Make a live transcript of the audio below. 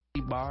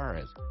bar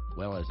as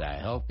well as a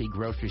healthy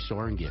grocery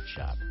store and gift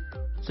shop.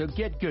 So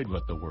get good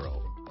with the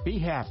world. Be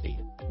happy.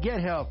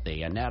 Get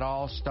healthy, and that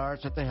all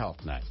starts at the Health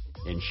Nut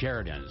in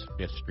Sheridan's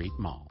 5th Street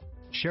Mall.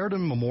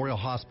 Sheridan Memorial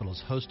Hospital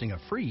is hosting a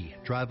free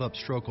drive-up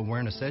stroke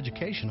awareness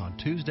education on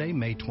Tuesday,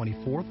 May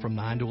 24th from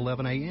 9 to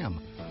 11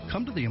 a.m.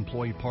 Come to the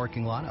employee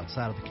parking lot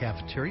outside of the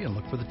cafeteria and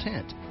look for the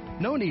tent.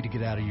 No need to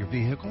get out of your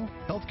vehicle.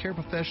 Healthcare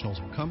professionals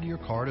will come to your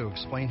car to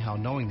explain how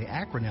knowing the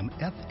acronym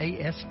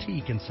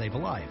FAST can save a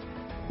life.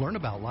 Learn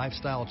about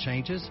lifestyle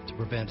changes to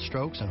prevent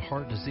strokes and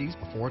heart disease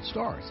before it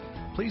starts.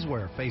 Please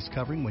wear a face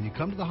covering when you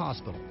come to the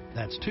hospital.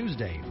 That's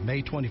Tuesday,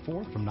 May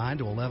 24th from 9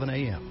 to 11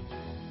 a.m.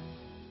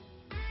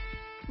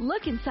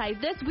 Look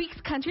inside this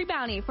week's Country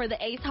Bounty for the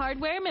Ace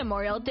Hardware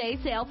Memorial Day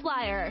Sale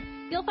Flyer.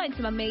 You'll find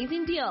some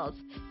amazing deals.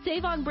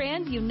 Save on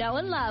brands you know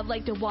and love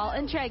like DeWalt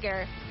and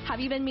Traeger. Have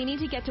you been meaning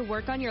to get to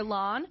work on your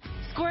lawn?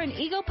 Score an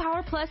Eagle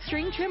Power Plus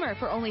string trimmer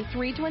for only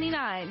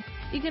 $3.29.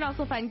 You can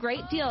also find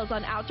great deals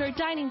on outdoor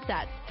dining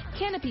sets,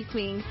 canopy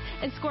swings,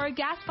 and score a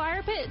gas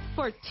fire pit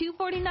for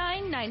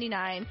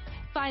 $249.99.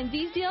 Find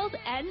these deals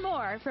and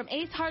more from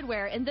Ace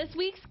Hardware in this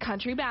week's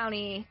Country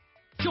Bounty.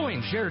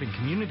 Join Sheridan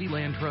Community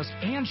Land Trust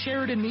and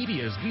Sheridan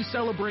Media as we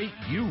celebrate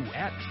you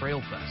at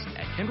Trailfest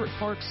at Kendrick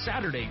Park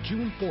Saturday,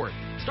 June 4th.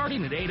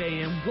 Starting at 8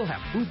 a.m., we'll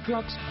have food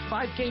trucks, a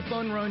 5K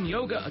fun run,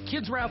 yoga, a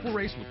kids raffle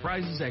race with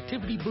prizes,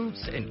 activity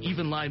booths, and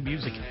even live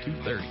music at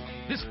 2:30.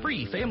 This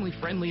free,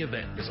 family-friendly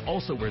event is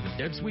also where the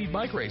Dead Swede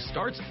Bike Race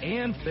starts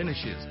and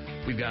finishes.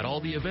 We've got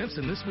all the events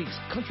in this week's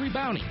Country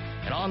Bounty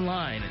and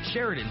online at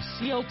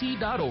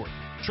SheridanCLT.org.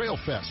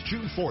 Trailfest,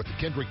 June 4th at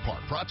Kendrick Park,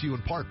 brought to you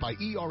in part by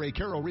ERA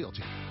Carroll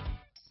Realty.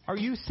 Are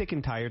you sick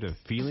and tired of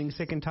feeling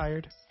sick and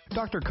tired?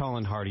 Dr.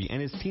 Colin Hardy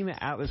and his team at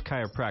Atlas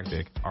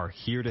Chiropractic are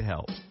here to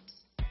help.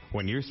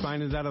 When your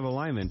spine is out of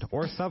alignment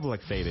or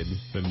subluxated,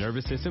 the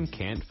nervous system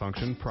can't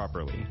function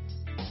properly.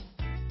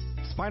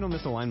 Spinal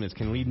misalignments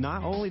can lead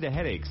not only to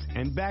headaches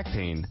and back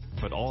pain,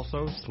 but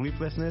also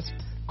sleeplessness,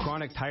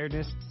 chronic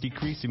tiredness,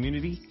 decreased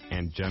immunity,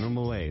 and general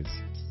malaise.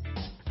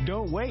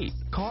 Don't wait.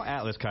 Call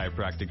Atlas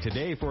Chiropractic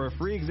today for a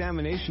free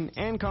examination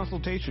and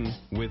consultation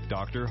with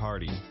Dr.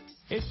 Hardy.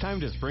 It's time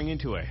to spring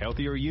into a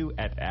healthier you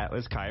at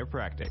Atlas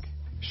Chiropractic,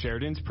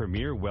 Sheridan's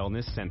premier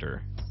wellness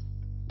center.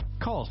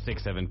 Call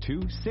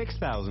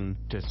 672-6000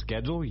 to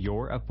schedule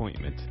your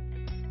appointment.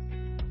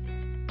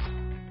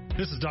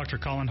 This is Dr.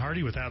 Colin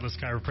Hardy with Atlas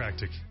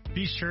Chiropractic.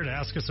 Be sure to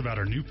ask us about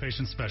our new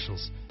patient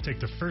specials. Take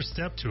the first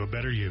step to a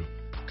better you.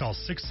 Call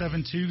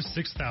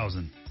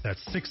 672-6000.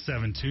 That's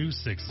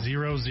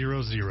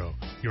 672-6000.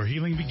 Your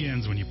healing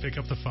begins when you pick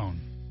up the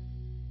phone.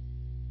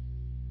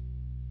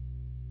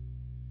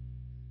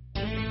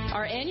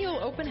 Our annual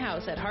open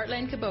house at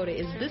Heartland Kubota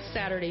is this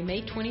Saturday,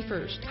 May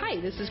 21st. Hi,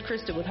 this is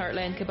Krista with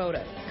Heartland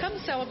Kubota. Come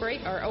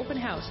celebrate our open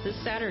house this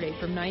Saturday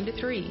from 9 to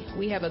 3.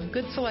 We have a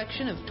good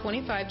selection of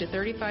 25 to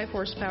 35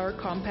 horsepower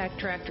compact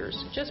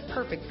tractors, just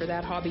perfect for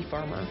that hobby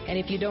farmer. And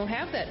if you don't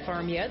have that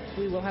farm yet,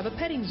 we will have a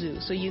petting zoo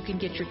so you can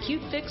get your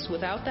cute fix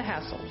without the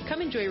hassle.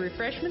 Come enjoy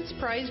refreshments,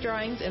 prize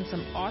drawings, and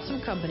some awesome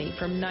company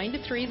from 9 to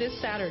 3 this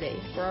Saturday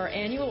for our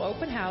annual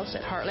open house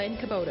at Heartland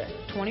Kubota,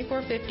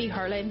 2450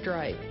 Heartland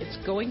Drive. It's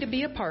going to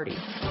be a party.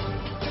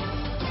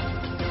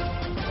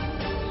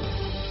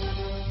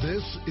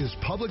 This is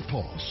Public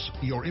Pulse,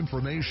 your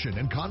information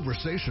and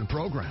conversation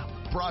program,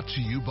 brought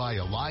to you by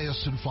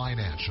Eliason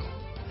Financial.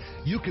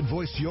 You can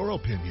voice your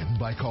opinion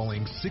by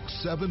calling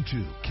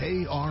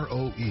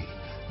 672-KROE.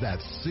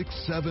 That's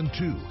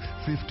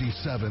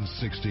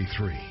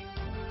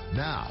 672-5763.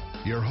 Now,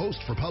 your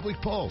host for Public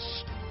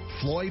Pulse,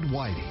 Floyd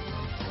Whiting.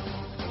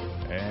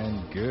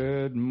 And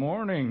good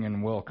morning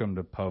and welcome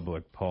to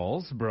Public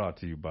Pulse, brought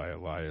to you by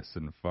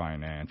Eliason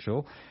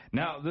Financial.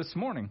 Now, this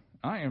morning,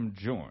 I am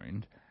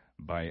joined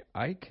by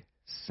Ike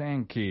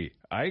Sankey.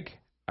 Ike,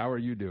 how are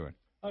you doing?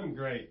 I'm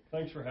great.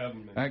 Thanks for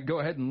having me. Go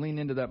ahead and lean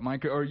into that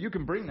mic, or you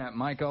can bring that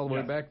mic all the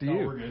way back to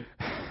you. We're good.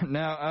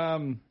 Now,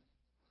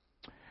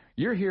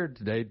 you're here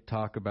today to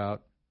talk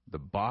about the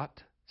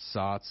Bot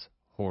Sots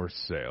horse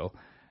sale,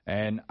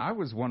 and I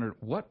was wondering,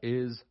 what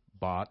is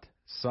Bot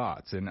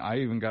Sots? And I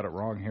even got it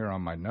wrong here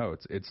on my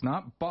notes. It's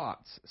not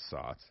Bots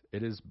Sots.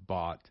 It is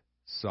Bot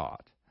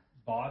Sot.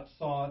 Bot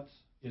Sots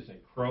is a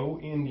Crow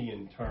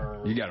Indian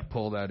term. You got to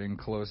pull that in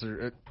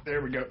closer.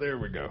 There we go. There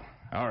we go.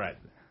 All right.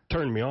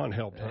 Turning me on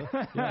helped,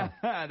 huh? Yeah.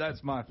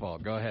 That's my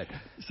fault. Go ahead.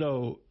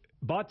 So,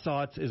 Bot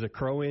Sots is a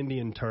Crow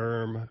Indian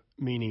term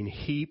meaning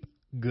heap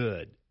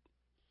good.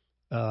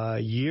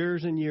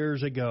 Years and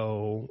years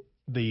ago,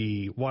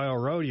 the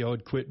wild rodeo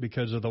had quit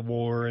because of the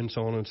war and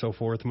so on and so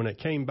forth. When it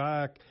came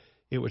back,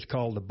 it was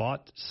called the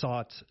Bot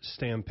Sots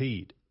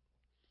Stampede.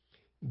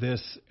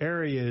 This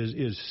area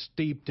is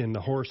steeped in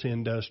the horse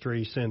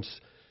industry since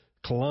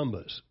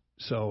Columbus.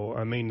 So,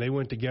 I mean, they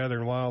went together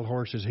in wild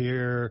horses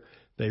here.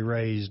 They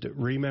raised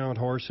remount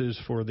horses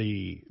for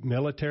the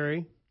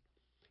military.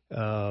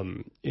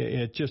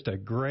 It's just a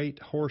great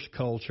horse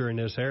culture in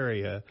this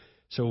area.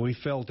 So we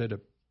felt it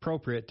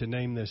appropriate to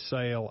name this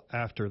sale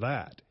after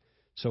that.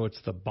 So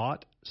it's the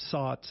Bot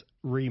Sots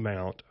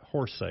Remount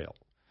Horse Sale.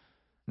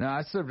 Now,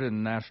 I served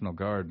in the National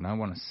Guard, and I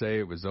want to say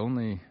it was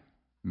only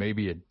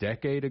maybe a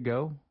decade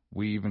ago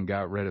we even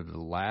got rid of the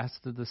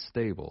last of the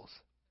stables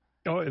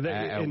at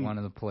one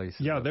of the places.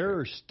 Yeah, there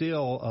are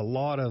still a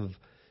lot of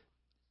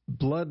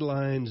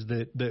bloodlines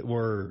that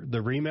were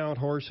the remount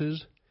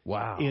horses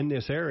in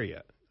this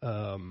area.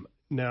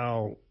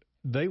 Now,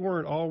 they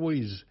weren't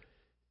always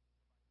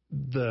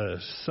the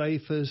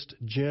safest,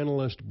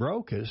 gentlest,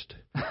 brokest,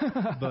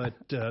 but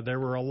there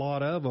were a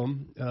lot of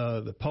them.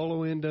 The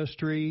polo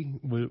industry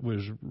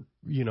was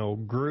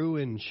grew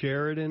in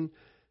Sheridan.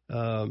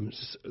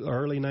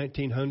 Early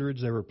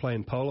 1900s, they were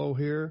playing polo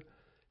here.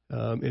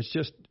 It's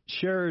just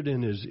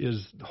Sheridan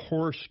is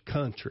horse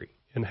country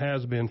and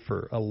has been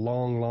for a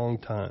long, long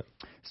time.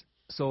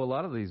 So a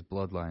lot of these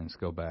bloodlines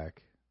go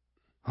back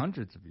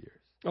hundreds of years.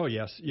 Oh,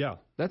 yes, yeah.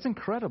 That's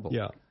incredible.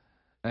 Yeah.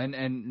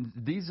 And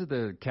these are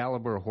the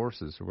caliber of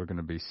horses we're going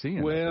to be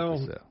seeing.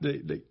 Well,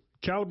 the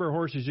caliber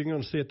horses you're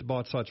going to see at the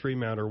Bot-Sots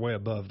remount are way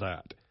above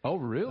that. Oh,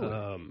 really?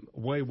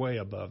 Way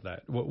above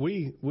that. What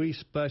we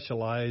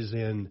specialize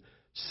in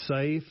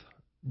safe,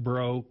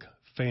 broke,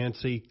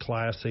 fancy,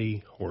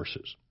 classy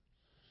horses.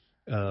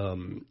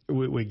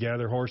 We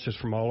gather horses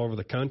from all over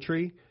the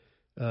country.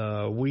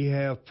 We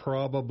have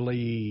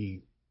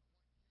probably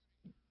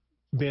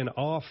been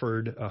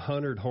offered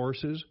 100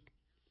 horses.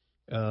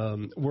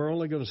 We're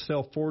only going to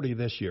sell 40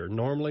 this year.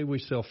 Normally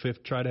we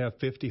try to have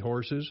 50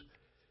 horses.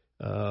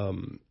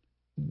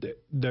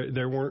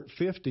 There weren't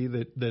 50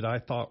 that I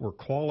thought were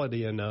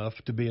quality enough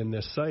to be in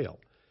this sale.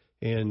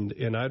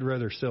 And I'd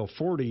rather sell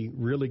 40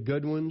 really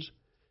good ones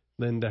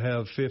than to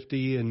have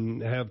 50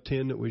 and have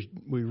 10 that we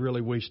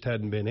really wished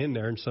hadn't been in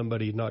there and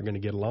somebody's not going to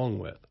get along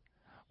with.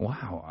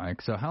 Wow.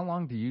 So how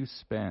long do you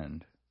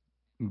spend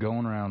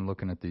going around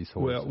looking at these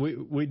horses?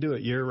 Well, we do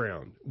it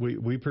year-round.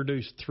 We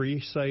produce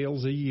 3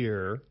 sales a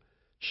year.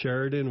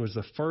 Sheridan was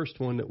the first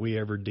one that we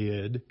ever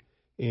did,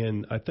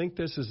 and I think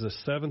this is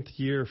the 7th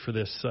year for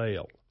this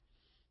sale.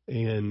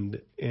 And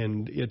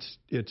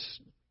it's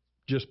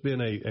just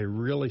been a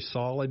really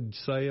solid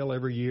sale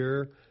every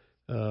year.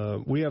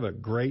 We have a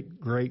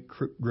great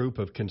group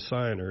of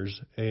consigners,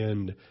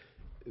 and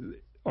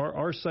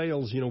our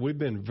sales, we've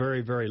been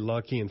very, very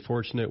lucky and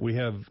fortunate. We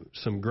have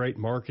some great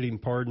marketing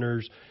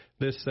partners.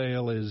 This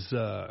sale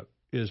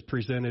is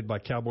presented by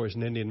Cowboys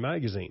and Indian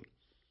Magazine.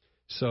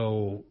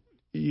 So,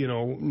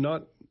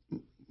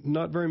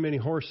 not very many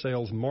horse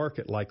sales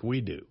market like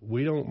we do.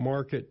 We don't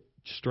market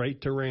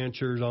straight to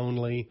ranchers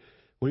only.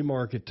 We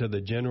market to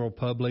the general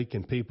public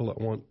and people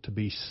that want to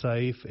be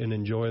safe and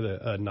enjoy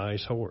a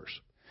nice horse.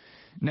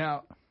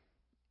 Now,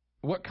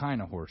 what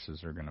kind of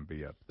horses are going to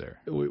be up there?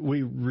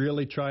 We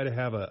really try to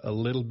have a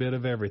little bit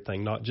of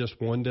everything, not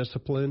just one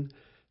discipline.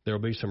 There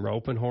will be some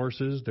roping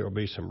horses. There will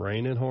be some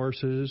reining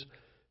horses.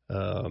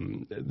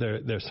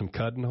 There's some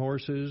cutting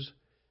horses,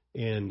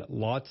 and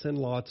lots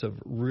of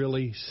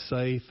really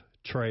safe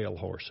trail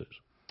horses.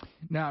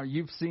 Now,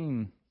 you've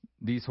seen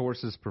these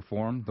horses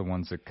perform, the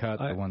ones that cut,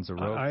 the ones that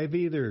rope? I've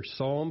either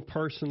saw them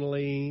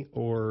personally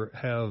or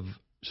have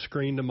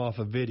screened them off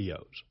of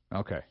videos.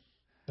 Okay.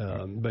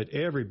 But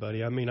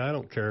everybody, I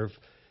don't care if,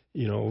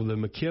 the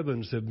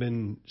McKibbins have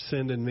been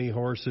sending me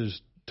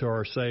horses to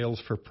our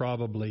sales for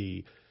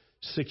probably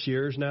 6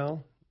 years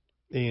now,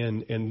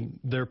 and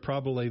they're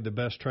probably the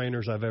best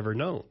trainers I've ever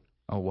known.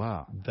 Oh,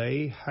 wow.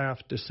 They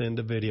have to send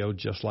a video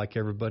just like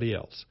everybody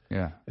else.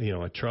 Yeah.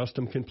 I trust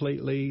them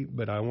completely,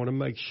 but I want to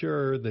make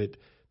sure that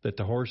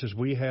the horses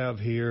we have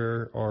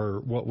here are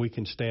what we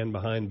can stand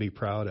behind and be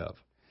proud of.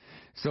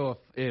 So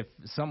if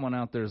someone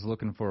out there is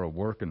looking for a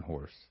working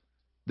horse,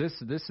 this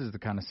is the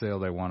kind of sale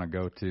they want to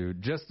go to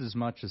just as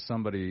much as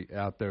somebody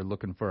out there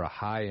looking for a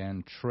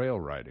high-end trail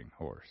riding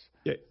horse.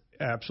 Yeah,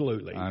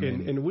 absolutely.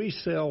 And we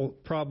sell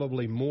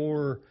probably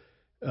more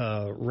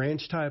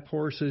ranch-type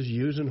horses,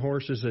 using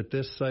horses at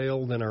this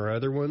sale than our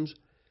other ones.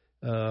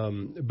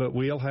 But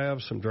we'll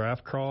have some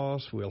draft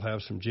cross, we'll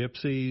have some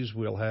gypsies,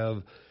 we'll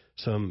have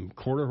some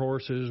quarter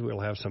horses,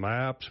 we'll have some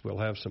apps, we'll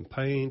have some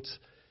paints.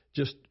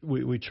 Just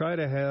we try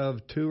to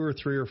have 2 or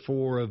 3 or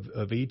 4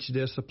 of each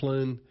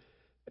discipline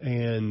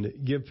and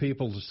give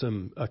people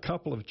a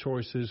couple of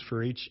choices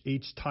for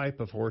each type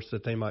of horse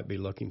that they might be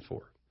looking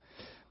for.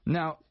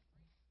 Now,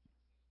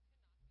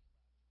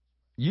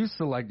 you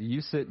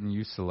sit and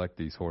you select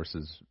these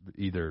horses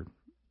either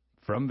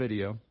from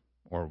video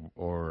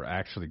or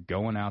actually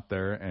going out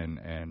there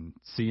and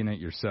seeing it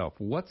yourself.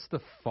 What's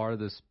the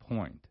farthest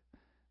point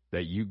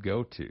that you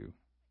go to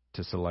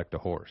select a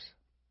horse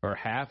or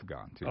have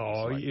gone to?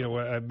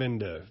 I've been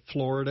to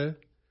Florida,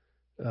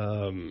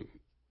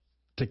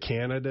 to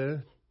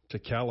Canada, to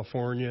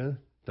California,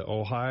 to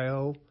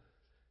Ohio.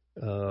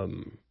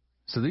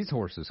 So these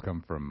horses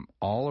come from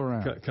all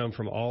around. Come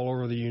from all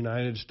over the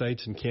United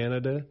States and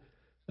Canada.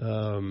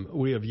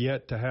 We have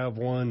yet to have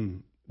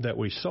one that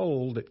we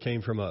sold that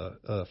came from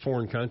a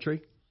foreign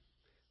country,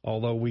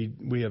 although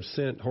we have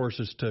sent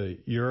horses to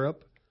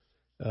Europe.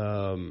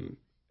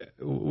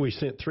 We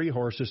sent 3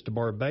 horses to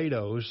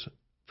Barbados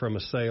from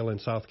a sale in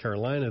South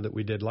Carolina that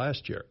we did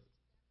last year.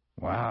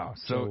 Wow.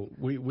 So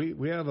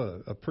we have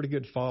a pretty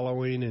good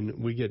following,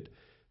 and we get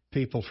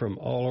people from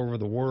all over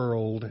the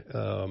world.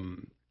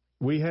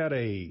 We had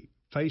a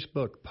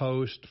Facebook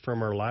post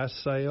from our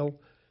last sale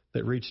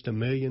that reached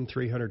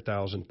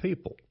 1,300,000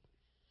 people.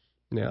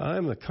 Now,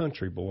 I'm a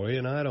country boy,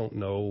 and I don't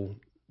know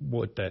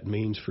what that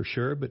means for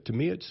sure, but to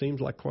me it seems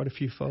like quite a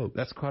few folks.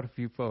 That's quite a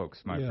few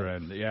folks, my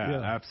friend.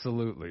 Yeah,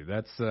 absolutely.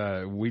 That's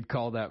we'd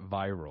call that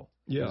viral.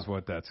 Is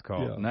what that's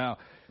called. Yeah. Now,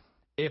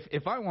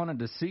 if I wanted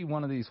to see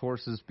one of these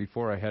horses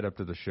before I head up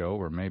to the show,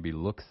 or maybe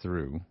look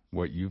through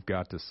what you've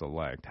got to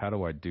select, how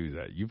do I do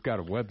that? You've got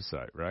a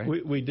website, right?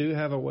 We do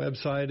have a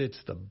website. It's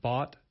the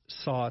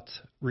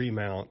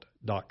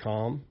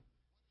BottSotsRemount.com.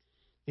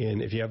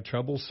 And if you have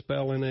trouble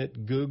spelling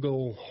it,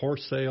 Google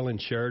horse sale in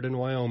Sheridan,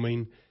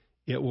 Wyoming.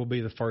 It will be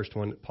the first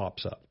one that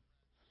pops up.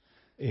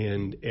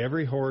 And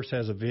every horse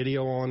has a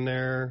video on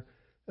there,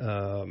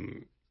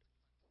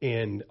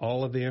 and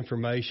all of the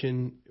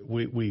information.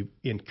 We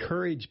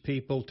encourage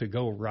people to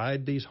go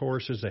ride these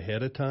horses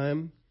ahead of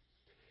time.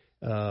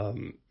 A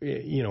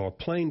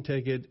plane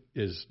ticket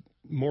is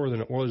more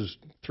than it was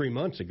 3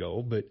 months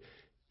ago, but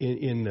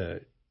in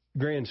the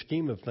grand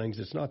scheme of things,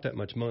 it's not that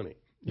much money.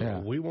 You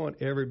know, we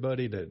want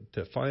everybody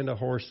to find a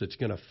horse that's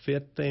going to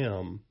fit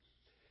them.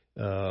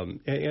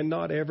 And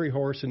not every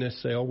horse in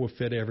this sale will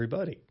fit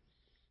everybody.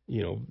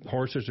 You know,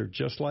 horses are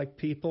just like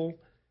people.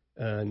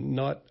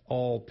 Not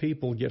all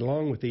people get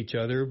along with each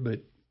other,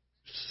 but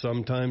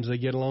sometimes they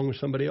get along with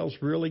somebody else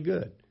really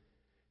good.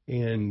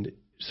 And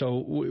so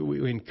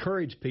we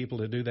encourage people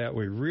to do that.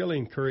 We really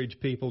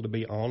encourage people to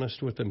be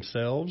honest with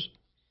themselves.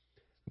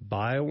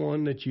 Buy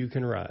one that you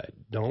can ride.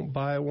 Don't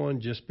buy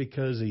one just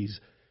because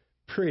he's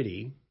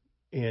pretty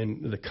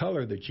and the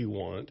color that you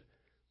want.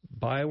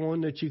 Buy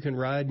one that you can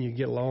ride and you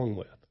get along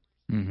with.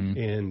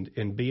 Mm-hmm.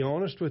 And be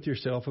honest with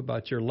yourself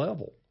about your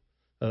level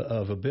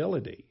of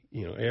ability.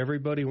 You know,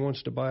 everybody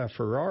wants to buy a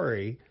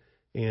Ferrari,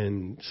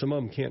 and some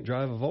of them can't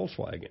drive a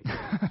Volkswagen.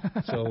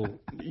 So,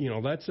 you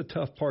know, that's the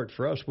tough part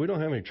for us. We don't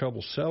have any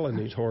trouble selling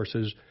these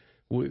horses.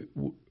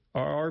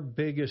 Our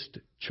biggest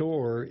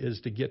chore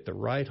is to get the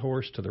right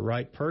horse to the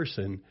right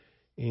person.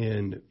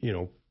 And, you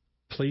know,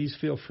 please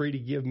feel free to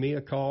give me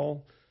a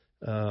call.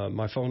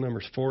 My phone number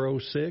is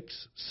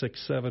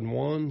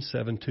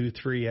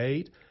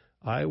 406-671-7238.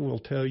 I will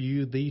tell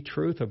you the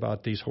truth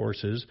about these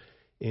horses.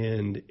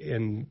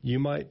 And you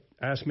might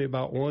ask me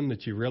about one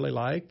that you really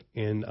like,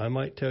 and I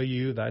might tell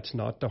you that's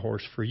not the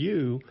horse for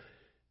you.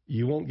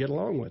 You won't get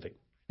along with him.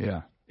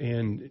 Yeah.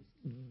 And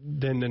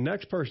then the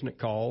next person that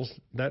calls,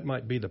 that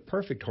might be the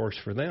perfect horse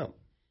for them.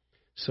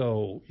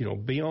 So, you know,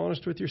 be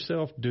honest with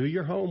yourself. Do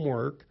your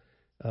homework.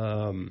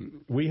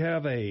 We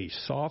have a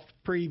soft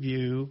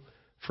preview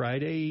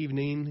Friday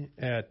evening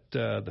at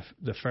the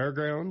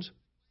fairgrounds.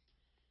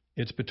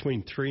 It's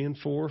between 3 and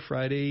 4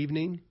 Friday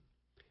evening.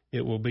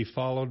 It will be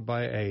followed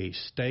by a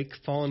steak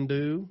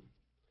fondue,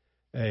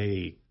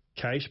 a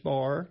cash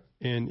bar,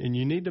 and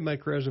you need to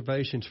make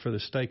reservations for the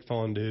steak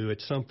fondue.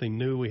 It's something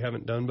new we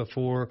haven't done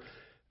before.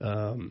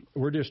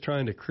 We're just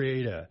trying to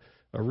create a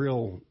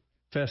real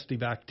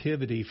festive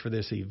activity for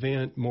this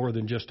event more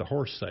than just a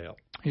horse sale.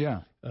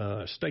 Yeah.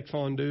 Steak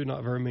fondue,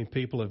 not very many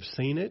people have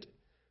seen it.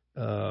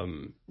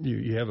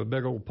 You have a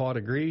big old pot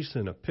of grease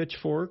and a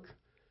pitchfork.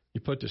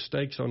 You put the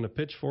steaks on the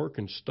pitchfork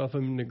and stuff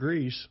them in the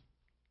grease.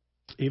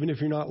 Even if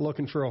you're not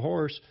looking for a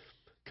horse,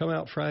 come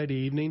out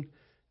Friday evening.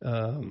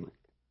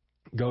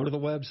 Go to the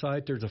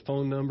website. There's a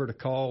phone number to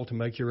call to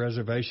make your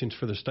reservations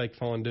for the steak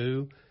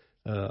fondue.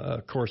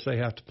 Of course, they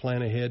have to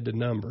plan ahead to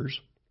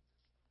numbers.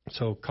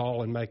 So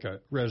call and make a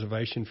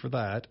reservation for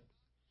that.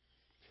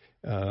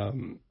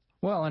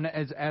 Well, and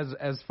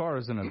as far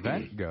as an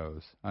event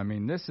goes, I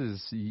mean, this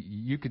is,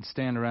 you could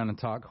stand around and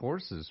talk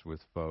horses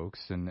with folks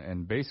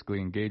and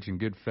basically engage in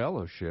good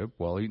fellowship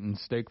while eating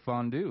steak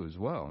fondue as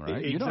well,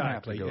 right? Exactly. You don't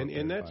have to go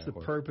and that's the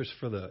purpose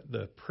for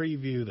the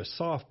preview, the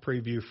soft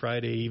preview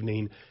Friday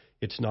evening.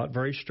 It's not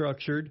very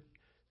structured.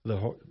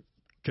 The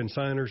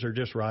consigners are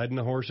just riding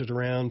the horses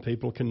around.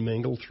 People can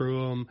mingle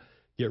through them,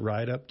 get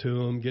right up to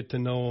them, get to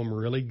know them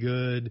really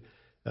good,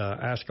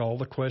 ask all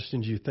the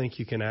questions you think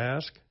you can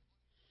ask.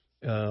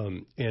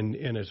 And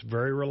it's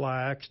very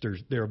relaxed.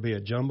 There'll be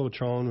a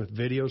jumbotron with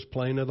videos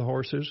playing of the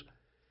horses.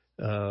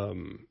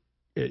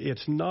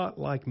 It's not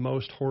like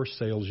most horse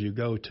sales you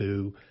go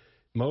to.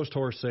 Most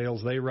horse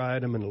sales, they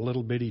ride them in a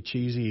little bitty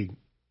cheesy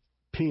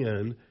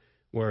pen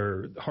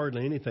where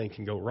hardly anything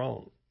can go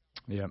wrong.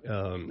 Yeah.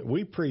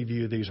 We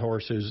preview these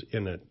horses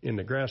in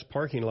the grass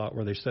parking lot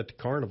where they set the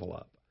carnival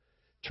up.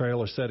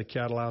 Trail a set of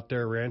cattle out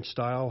there, ranch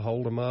style,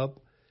 hold them up,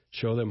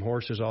 show them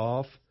horses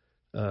off.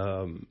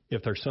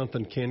 If there's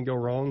something can go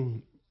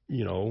wrong,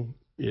 you know,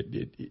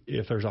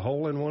 if there's a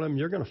hole in one of them,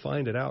 you're going to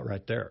find it out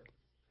right there.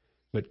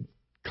 But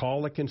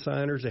call the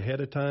consigners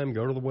ahead of time.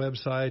 Go to the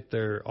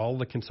website. All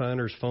the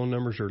consigners' phone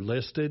numbers are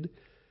listed.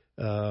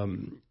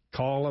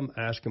 Call them,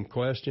 ask them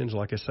questions.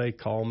 Like I say,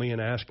 call me and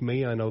ask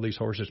me. I know these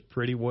horses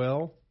pretty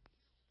well.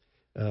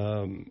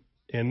 And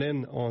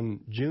then on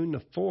June the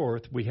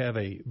 4th, we have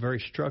a very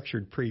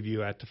structured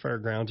preview at the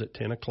fairgrounds at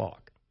 10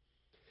 o'clock.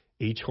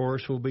 Each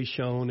horse will be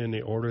shown in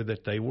the order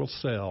that they will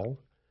sell,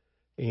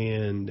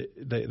 and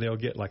they'll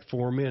get like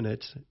 4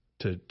 minutes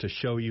to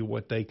show you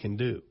what they can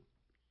do.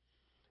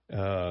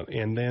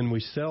 And then we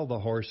sell the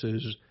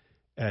horses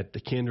at the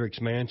Kendricks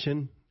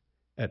Mansion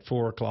at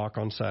 4 o'clock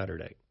on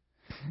Saturday.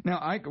 Now,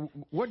 Ike,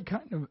 what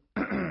kind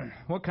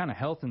of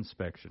health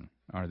inspection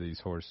are these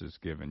horses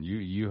given?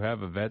 You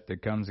have a vet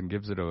that comes and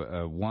gives it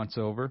a once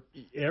over?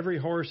 Every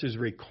horse is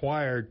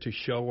required to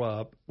show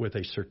up with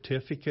a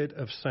certificate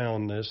of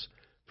soundness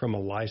from a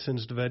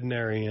licensed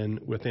veterinarian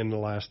within the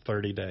last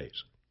 30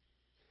 days.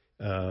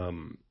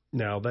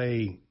 Now,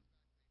 we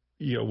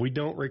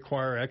don't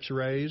require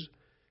x-rays.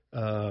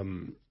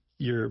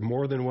 You're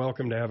more than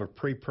welcome to have a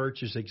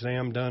pre-purchase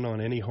exam done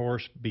on any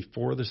horse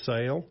before the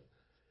sale.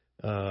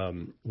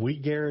 We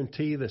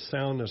guarantee the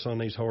soundness on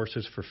these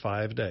horses for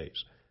 5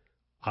 days.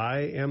 I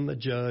am the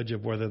judge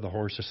of whether the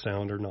horse is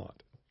sound or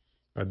not.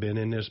 I've been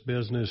in this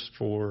business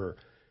for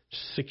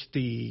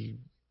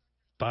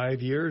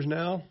 65 years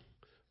now,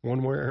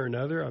 one way or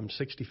another. I'm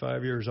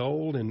 65 years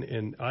old,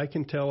 and I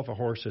can tell if a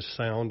horse is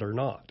sound or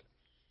not.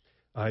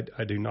 I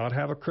do not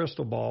have a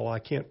crystal ball. I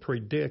can't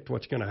predict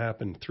what's going to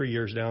happen 3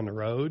 years down the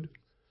road,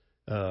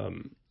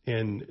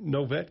 and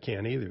no vet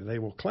can either. They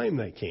will claim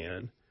they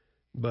can,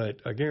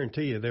 but I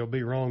guarantee you they'll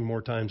be wrong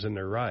more times than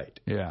they're right.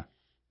 Yeah.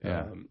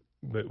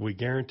 But we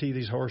guarantee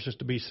these horses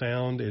to be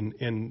sound,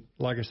 and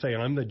like I say,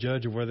 I'm the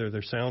judge of whether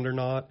they're sound or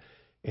not,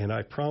 and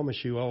I promise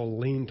you I'll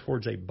lean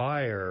towards a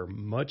buyer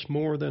much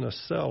more than a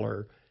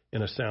seller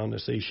in a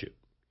soundness issue.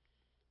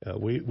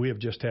 We have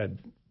just had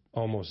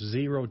almost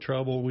zero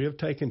trouble. We have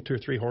taken 2 or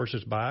 3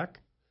 horses back.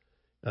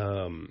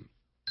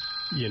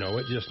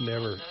 It just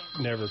never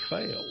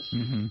fails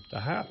to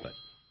happen.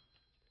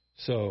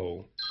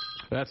 So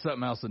that's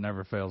something else that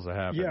never fails to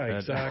happen. Yeah,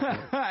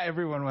 exactly.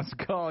 Everyone wants to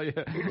call you.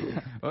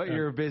 Well,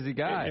 you're a busy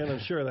guy. And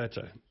I'm sure that's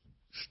a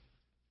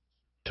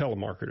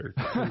telemarketer.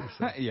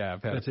 So yeah,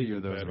 I've had a few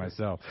of those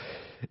myself.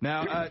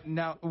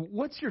 Now,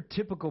 what's your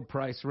typical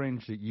price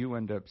range that you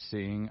end up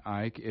seeing,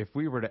 Ike? If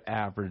we were to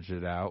average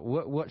it out,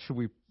 what should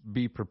we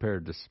be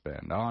prepared to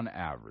spend on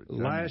average?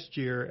 Last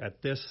year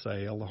at this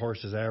sale, the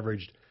horses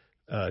averaged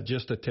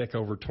just a tick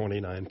over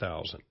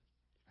 $29,000.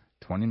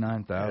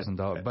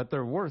 $29,000, but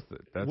they're worth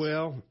it.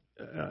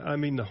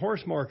 The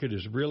horse market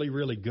is really,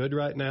 really good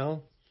right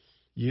now.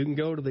 You can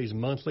go to these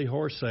monthly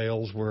horse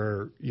sales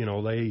where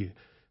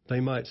they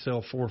might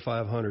sell 400 or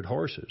 500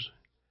 horses,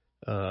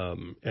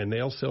 and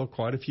they'll sell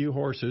quite a few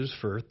horses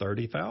for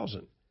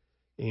 $30,000,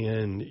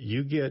 and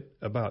you get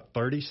about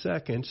 30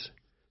 seconds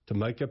to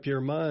make up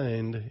your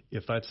mind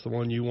if that's the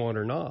one you want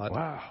or not.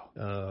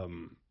 Wow.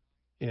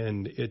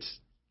 And it's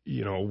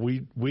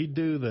we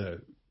do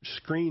the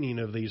screening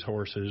of these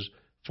horses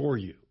for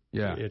you.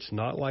 Yeah. It's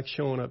not like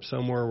showing up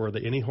somewhere where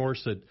any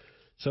horse that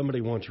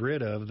somebody wants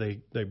rid of,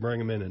 they bring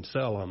them in and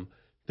sell them.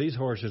 These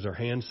horses are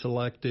hand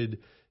selected.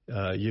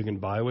 You can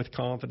buy with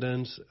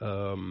confidence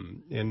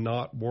and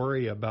not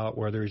worry about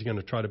whether he's going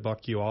to try to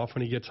buck you off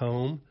when he gets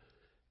home,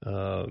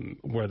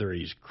 whether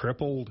he's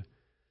crippled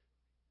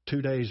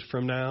 2 days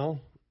from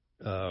now.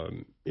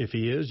 If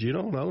he is, you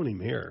don't own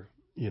him here.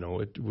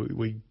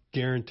 We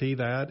guarantee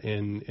that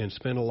and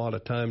spend a lot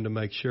of time to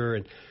make sure.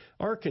 And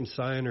our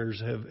consigners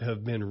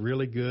have been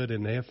really good,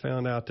 and they have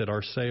found out that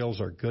our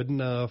sales are good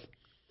enough.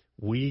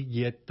 We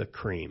get the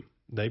cream.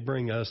 They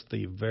bring us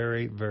the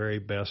very, very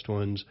best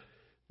ones.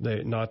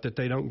 Not that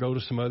they don't go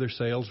to some other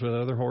sales with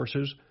other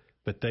horses,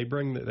 but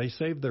they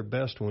save their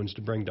best ones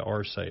to bring to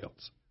our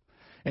sales.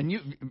 And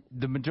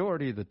the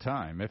majority of the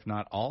time, if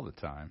not all the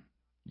time,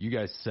 you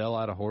guys sell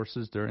out of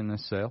horses during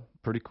this sale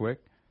pretty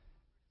quick?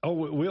 Oh,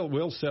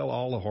 we'll sell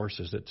all the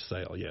horses at the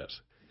sale,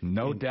 yes.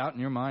 No doubt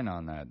in your mind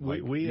on that.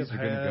 We have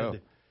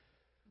had,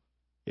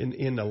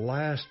 in the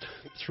last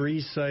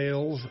 3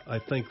 sales, I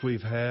think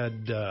we've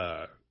had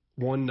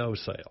 1 no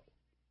sale.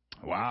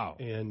 Wow.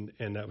 And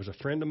that was a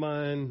friend of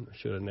mine. I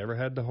should have never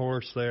had the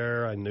horse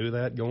there. I knew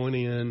that going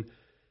in.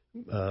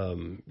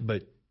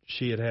 But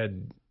she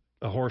had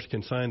a horse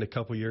consigned a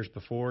couple years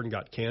before and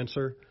got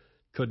cancer,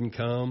 couldn't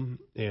come,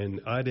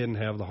 and I didn't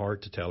have the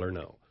heart to tell her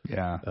no.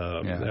 Yeah.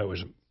 That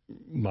was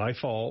my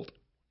fault.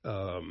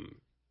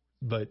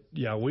 But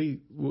yeah,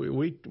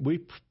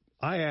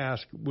 I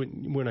ask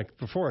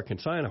before I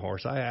consign a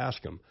horse, I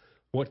ask them,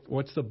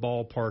 what's the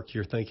ballpark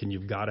you're thinking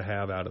you've got to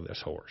have out of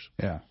this horse?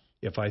 Yeah.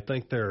 If I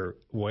think they're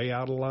way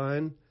out of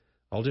line,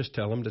 I'll just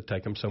tell them to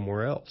take them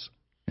somewhere else.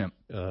 Yeah.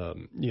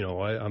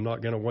 I'm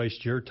not going to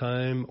waste your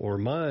time or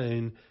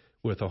mine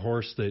with a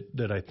horse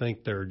that I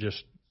think they're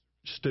just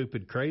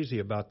stupid crazy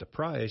about the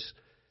price.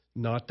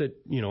 Not that,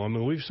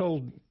 we've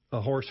sold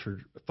a horse for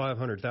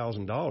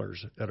 $500,000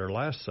 at our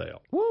last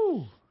sale.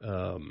 Woo!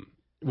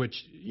 Which,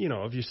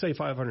 if you say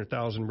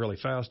 $500,000 really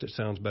fast, it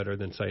sounds better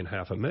than saying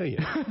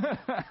 $500,000.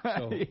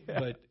 So, yeah.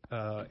 But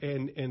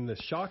and the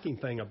shocking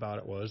thing about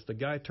it was the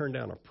guy turned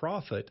down a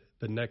profit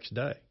the next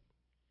day.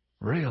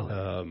 Really?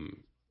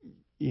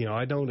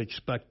 I don't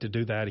expect to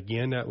do that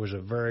again. That was a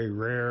very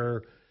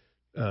rare,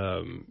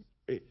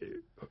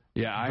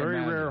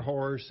 rare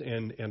horse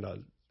and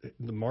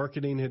the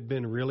marketing had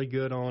been really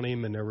good on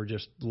him, and there were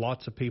just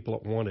lots of people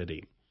that wanted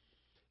him.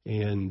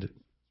 And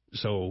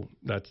so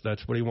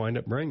that's what he wound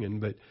up bringing.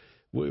 But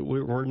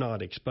we're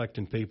not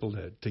expecting people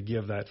to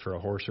give that for a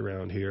horse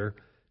around here.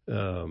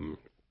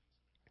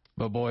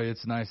 But, boy,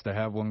 it's nice to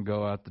have one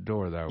go out the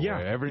door that way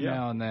every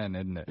now and then,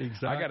 isn't it?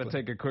 Exactly. I got to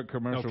take a quick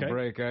commercial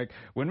break, Ike.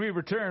 When we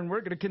return,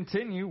 we're going to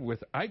continue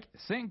with Ike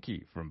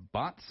Sankey from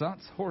Bot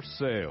Sots Horse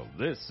Sale.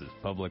 This is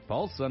Public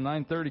Pulse on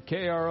 930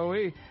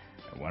 KROE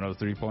and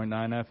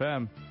 103.9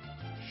 FM,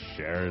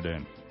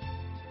 Sheridan.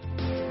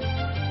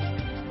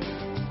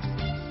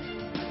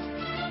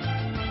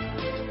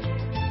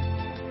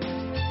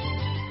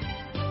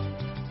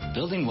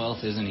 Building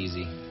wealth isn't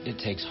easy. It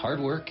takes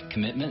hard work,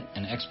 commitment,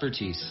 and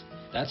expertise.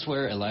 That's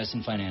where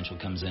Eliason Financial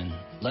comes in.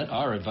 Let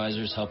our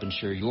advisors help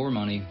ensure your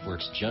money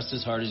works just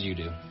as hard as you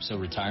do. So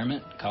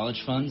retirement,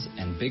 college funds,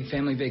 and big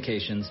family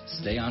vacations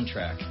stay on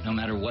track no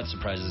matter what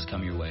surprises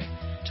come your way.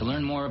 To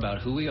learn more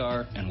about who we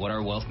are and what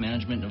our wealth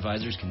management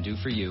advisors can do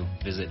for you,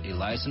 visit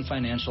Eliason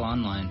Financial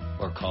online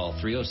or call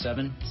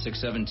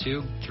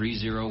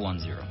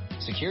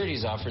 307-672-3010.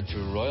 Securities offered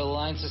through Royal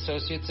Alliance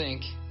Associates,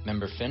 Inc.,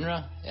 member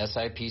FINRA,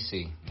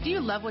 SIPC. Do you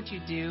love what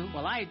you do?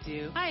 Well, I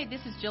do. Hi,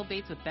 this is Jill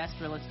Bates with Best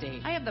Real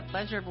Estate. I have the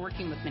pleasure of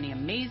working with many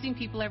amazing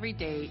people every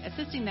day,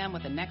 assisting them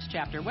with the next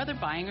chapter, whether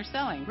buying or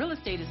selling. Real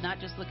estate is not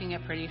just looking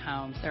at pretty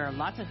homes. There are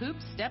lots of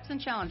hoops, steps, and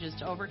challenges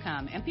to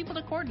overcome, and people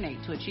to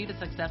coordinate to achieve a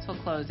successful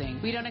closing.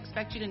 We don't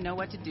expect you to know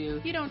what to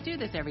do. You don't do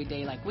this every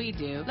day like we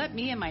do. Let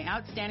me and my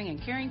outstanding and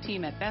caring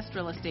team at Best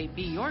Real Estate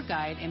be your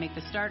guide and make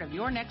the start of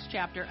your next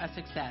chapter a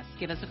success.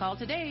 Give us a call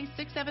today,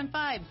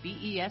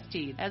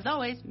 675-BEST. As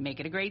always, make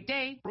it a great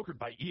day. Brokered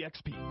by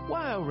EXP.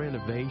 While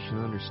Renovation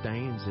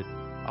understands that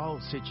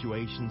all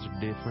situations are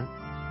different,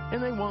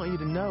 and they want you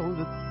to know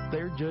that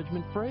they're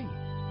judgment-free.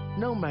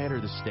 No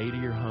matter the state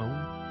of your home,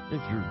 if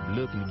you're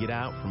looking to get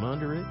out from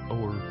under it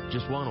or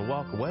just want to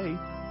walk away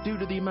due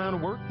to the amount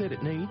of work that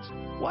it needs,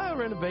 While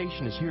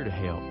Renovation is here to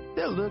help.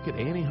 They'll look at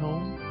any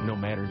home, no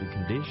matter the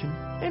condition,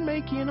 and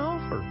make you an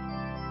offer.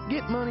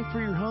 Get money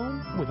for your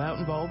home without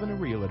involving a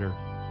realtor.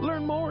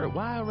 Learn more at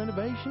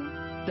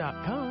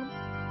wildrenovation.com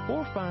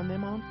or find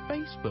them on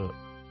Facebook.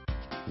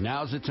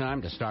 Now's the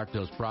time to start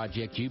those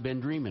projects you've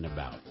been dreaming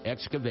about.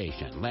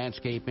 Excavation,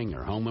 landscaping,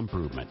 or home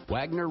improvement.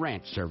 Wagner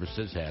Ranch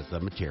Services has the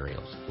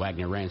materials.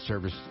 Wagner Ranch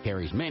Services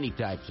carries many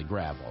types of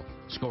gravel,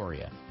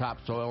 scoria,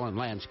 topsoil, and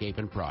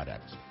landscaping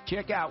products.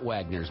 Check out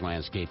Wagner's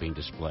landscaping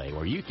display,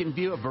 where you can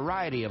view a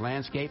variety of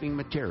landscaping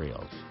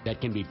materials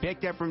that can be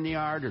picked up from the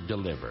yard or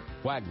delivered.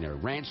 Wagner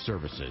Ranch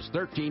Services,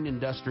 13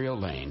 Industrial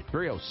Lane,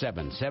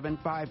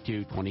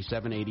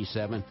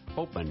 307-752-2787.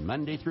 Open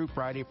Monday through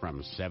Friday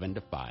from 7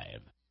 to 5.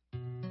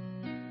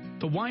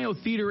 The WYO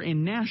Theater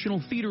and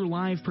National Theater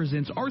Live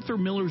presents Arthur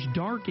Miller's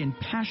dark and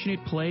passionate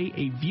play,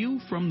 A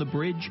View from the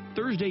Bridge,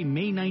 Thursday,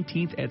 May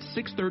 19th at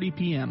 6:30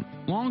 p.m.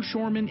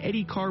 Longshoreman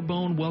Eddie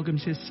Carbone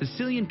welcomes his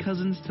Sicilian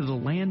cousins to the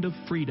land of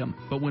freedom.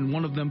 But when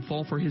one of them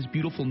fall for his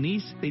beautiful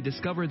niece, they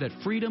discover that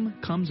freedom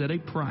comes at a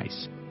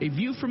price. A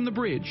View from the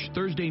Bridge,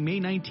 Thursday, May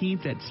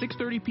 19th at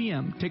 6:30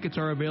 p.m. Tickets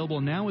are available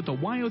now at the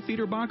WYO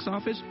Theater box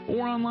office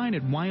or online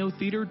at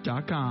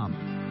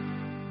wyotheater.com.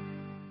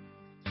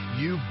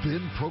 You've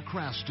been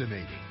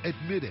procrastinating.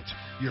 Admit it.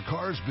 Your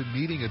car's been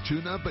needing a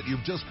tune-up, but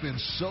you've just been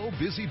so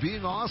busy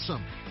being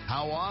awesome.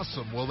 How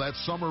awesome will that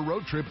summer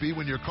road trip be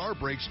when your car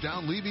breaks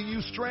down, leaving you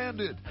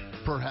stranded?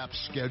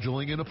 Perhaps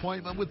scheduling an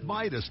appointment with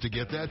Midas to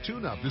get that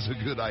tune-up is a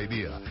good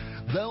idea.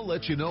 They'll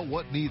let you know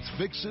what needs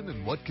fixing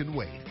and what can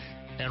wait.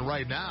 And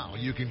right now,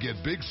 you can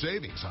get big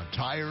savings on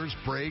tires,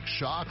 brakes,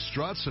 shocks,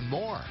 struts, and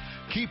more.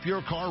 Keep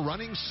your car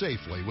running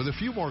safely with a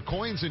few more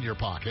coins in your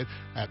pocket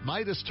at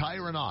Midas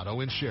Tire and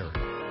Auto in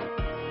Sheridan.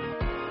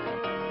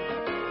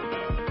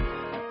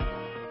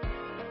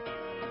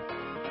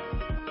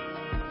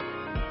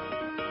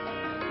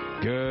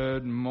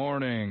 Good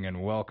morning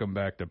and welcome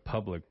back to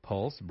Public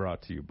Pulse,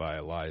 brought to you by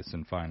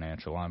Eliason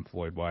Financial. I'm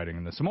Floyd Whiting,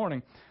 and this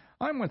morning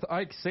I'm with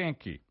Ike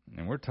Sankey,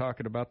 and we're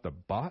talking about the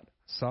Bot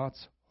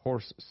Sots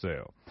Horse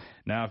Sale.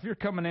 Now, if you're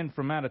coming in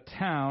from out of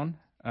town,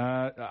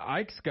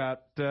 Ike's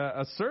got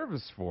a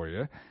service for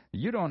you.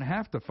 You don't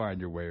have to find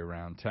your way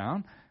around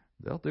town.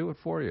 They'll do it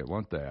for you,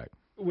 won't they, Ike?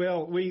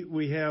 Well,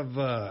 we have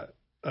a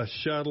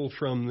shuttle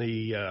from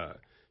the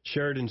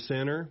Sheridan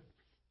Center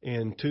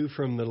and two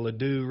from the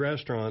Ladue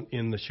restaurant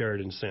in the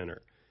Sheridan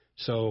Center.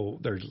 So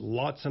there's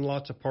lots and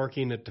lots of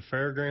parking at the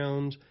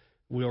fairgrounds.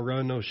 We'll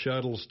run those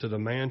shuttles to the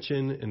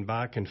mansion and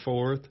back and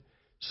forth.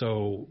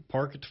 So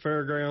park at the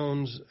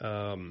fairgrounds.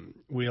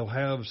 We'll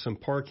have some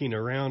parking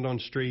around on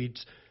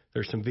streets.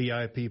 There's some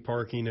VIP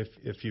parking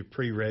if you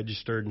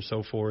pre-registered and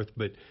so forth.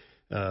 But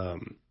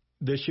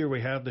this year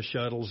we have the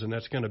shuttles, and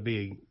that's going to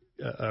be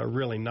a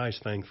really nice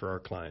thing for our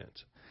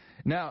clients.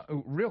 Now,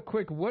 real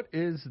quick, what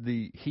is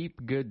the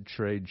Heap Good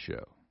Trade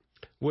Show?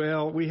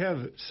 Well, we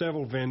have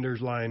several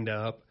vendors lined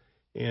up,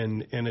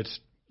 and it's,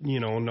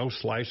 no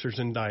slicers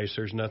and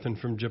dicers, nothing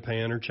from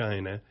Japan or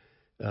China.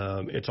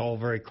 It's all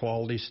very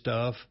quality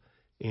stuff,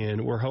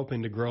 and we're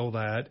hoping to grow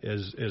that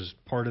as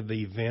part of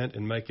the event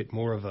and make it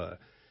more of a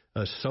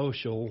a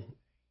social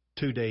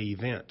 2-day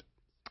event.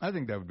 I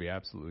think that would be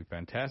absolutely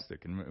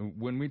fantastic. And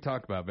when we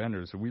talk about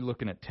vendors, are we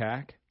looking at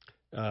tack?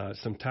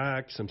 Some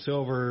tack, some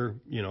silver,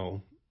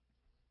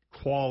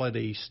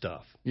 quality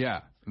stuff.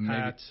 Yeah.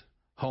 Hats.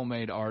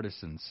 Homemade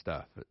artisan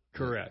stuff.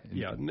 Correct.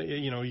 Yeah.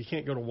 You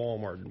can't go to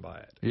Walmart and buy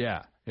it.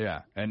 Yeah,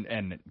 yeah.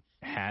 And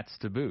hats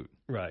to boot.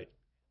 Right.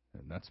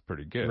 And that's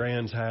pretty good.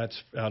 Rand's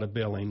Hats out of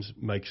Billings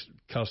makes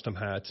custom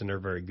hats, and they're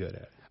very good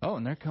at it. Oh,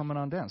 and they're coming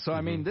on down. So,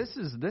 I mean, this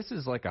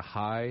is like a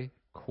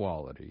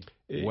high-quality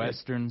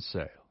Western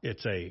sale.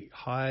 It's a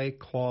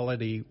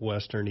high-quality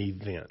Western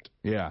event.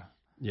 Yeah.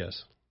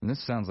 Yes. And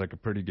this sounds like a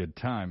pretty good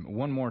time.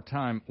 One more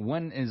time,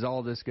 when is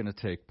all this going to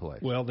take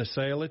place? Well, the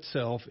sale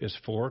itself is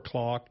 4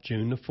 o'clock,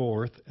 June the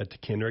 4th, at the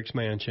Kendricks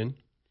Mansion.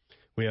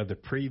 We have the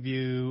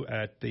preview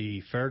at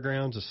the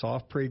fairgrounds, a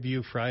soft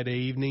preview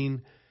Friday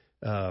evening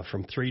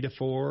from 3 to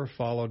 4,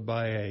 followed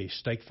by a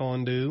steak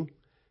fondue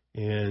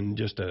and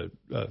just a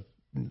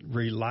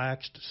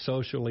relaxed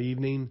social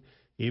evening.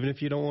 Even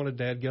if you don't want a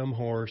dadgum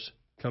horse,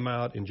 come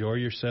out, enjoy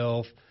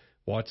yourself,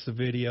 watch the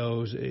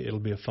videos. It'll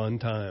be a fun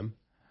time.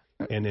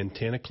 And then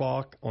 10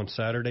 o'clock on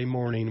Saturday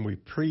morning, we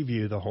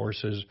preview the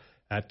horses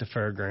at the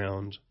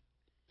fairgrounds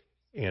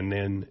and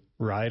then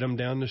ride them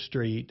down the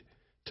street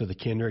to the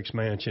Kendricks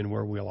Mansion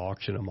where we'll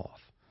auction them off.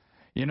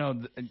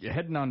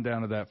 Heading on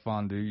down to that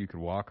fondue, you could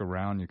walk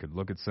around, you could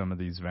look at some of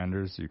these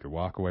vendors, you could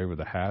walk away with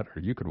a hat,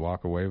 or you could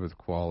walk away with a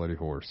quality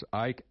horse.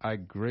 I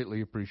greatly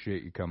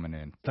appreciate you coming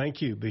in.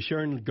 Thank you. Be sure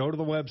and go to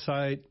the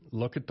website,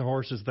 look at the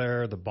horses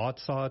there,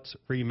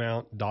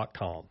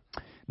 thebotsotsremount.com.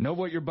 Know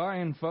what you're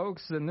buying,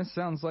 folks, and this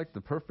sounds like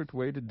the perfect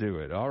way to do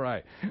it. All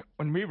right.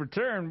 When we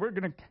return, we're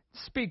going to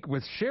speak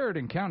with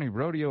Sheridan County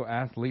Rodeo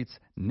athletes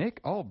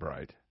Nick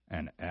Albright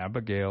and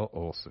Abigail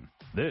Olson.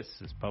 This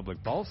is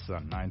Public Pulse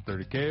on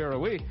 930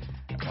 KROE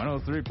at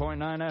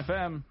 103.9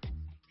 FM.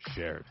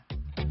 Sheridan.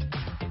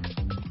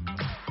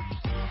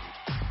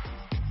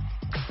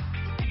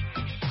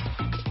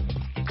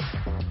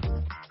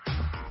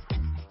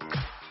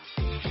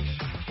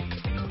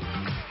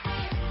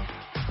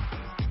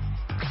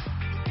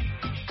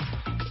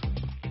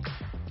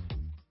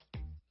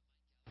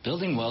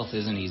 Building wealth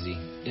isn't easy.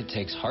 It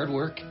takes hard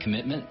work,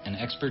 commitment, and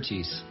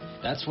expertise.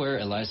 That's where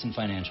Elyson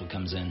Financial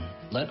comes in.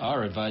 Let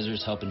our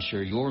advisors help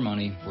ensure your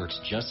money works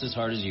just as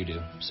hard as you do.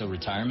 So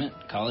retirement,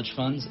 college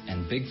funds,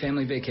 and big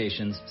family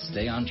vacations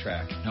stay on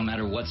track, no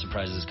matter what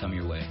surprises come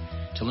your way.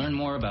 To learn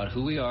more about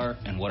who we are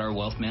and what our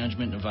wealth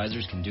management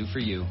advisors can do for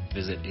you,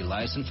 visit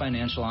Elyson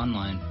Financial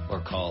online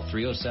or call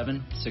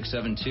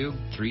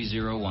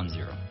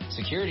 307-672-3010.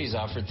 Securities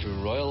offered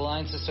through Royal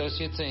Alliance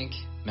Associates, Inc.,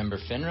 member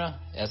FINRA,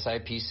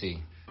 SIPC.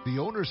 The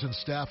owners and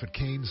staff at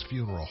Kane's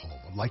Funeral Home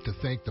would like to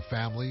thank the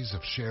families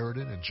of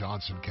Sheridan and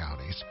Johnson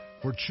counties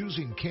for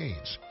choosing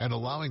Kane's and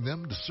allowing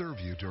them to serve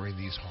you during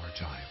these hard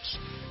times.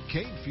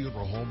 Kane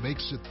Funeral Home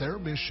makes it their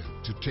mission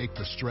to take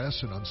the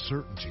stress and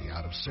uncertainty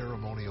out of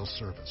ceremonial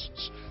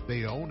services.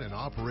 They own and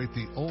operate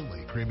the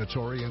only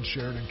crematory in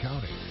Sheridan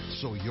County,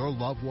 so your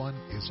loved one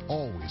is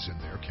always in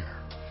their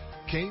care.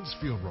 Kane's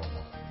Funeral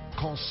Home.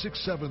 Call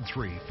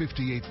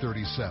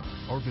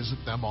 673-5837 or visit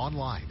them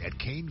online at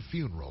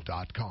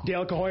canefuneral.com.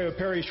 Dale Cahoya,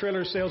 Perry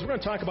Trailer Sales. We're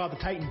going to talk about the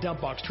Titan dump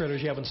box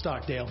trailers you have in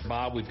stock, Dale.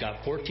 Bob, we've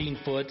got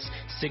 14-foot,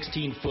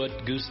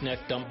 16-foot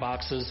gooseneck dump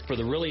boxes. For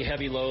the really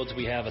heavy loads,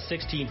 we have a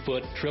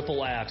 16-foot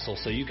triple axle,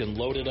 so you can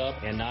load it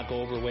up and not go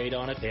overweight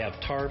on it. They have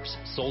tarps,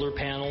 solar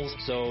panels,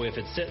 so if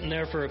it's sitting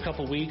there for a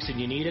couple weeks and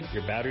you need it,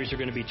 your batteries are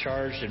going to be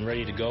charged and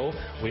ready to go.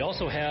 We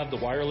also have the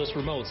wireless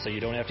remotes, so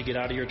you don't have to get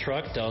out of your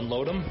truck to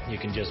unload them. You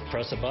can just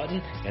press a button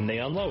and they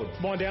unload.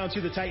 Come on down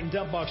to the Titan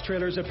dump box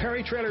trailers at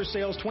Perry Trailer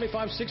Sales,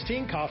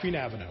 2516 Coffeen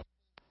Avenue.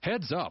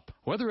 Heads up,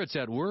 whether it's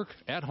at work,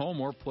 at home,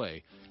 or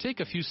play, take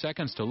a few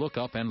seconds to look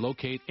up and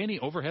locate any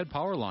overhead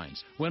power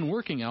lines. When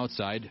working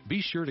outside,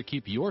 be sure to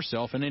keep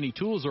yourself and any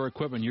tools or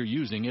equipment you're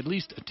using at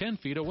least 10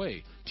 feet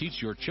away. Teach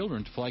your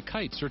children to fly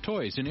kites or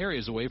toys in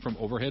areas away from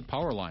overhead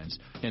power lines.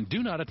 And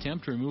do not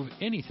attempt to remove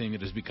anything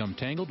that has become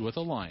tangled with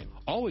a line.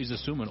 Always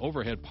assume an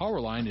overhead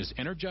power line is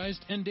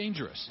energized and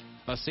dangerous.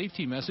 A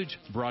safety message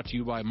brought to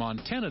you by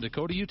Montana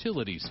Dakota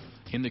Utilities.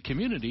 In the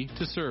community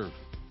to serve.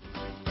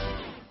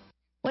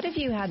 What if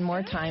you had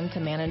more time to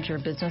manage your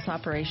business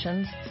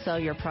operations, sell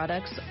your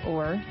products,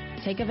 or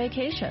take a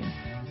vacation?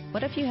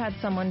 What if you had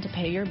someone to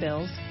pay your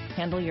bills,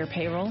 handle your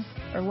payroll,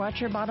 or watch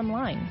your bottom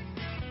line?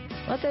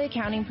 Let the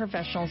accounting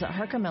professionals at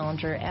Harker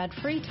Mellinger add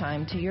free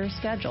time to your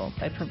schedule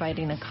by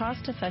providing a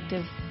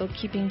cost-effective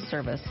bookkeeping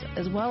service,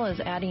 as well as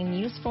adding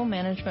useful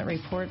management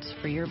reports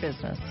for your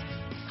business.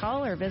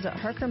 Call or visit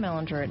Harker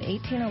Mellinger at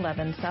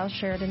 1811 South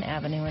Sheridan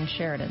Avenue in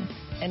Sheridan.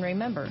 And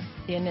remember,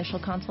 the initial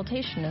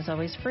consultation is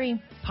always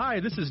free. Hi,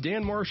 this is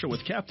Dan Marshall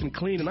with Captain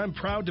Clean, and I'm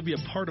proud to be a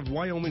part of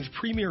Wyoming's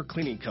premier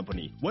cleaning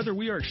company. Whether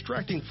we are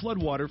extracting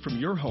floodwater from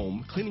your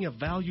home, cleaning a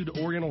valued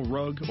oriental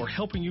rug, or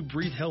helping you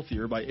breathe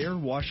healthier by air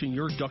washing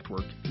your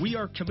ductwork, we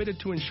are committed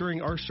to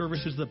ensuring our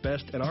service is the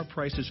best and our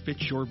prices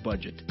fit your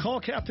budget. Call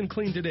Captain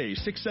Clean today,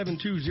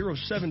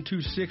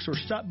 672-0726, or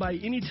stop by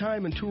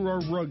anytime and tour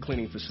our rug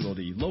cleaning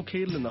facility,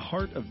 located in the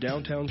heart of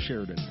downtown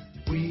Sheridan.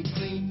 We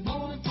clean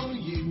more for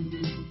you.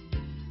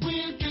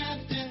 We're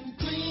Captain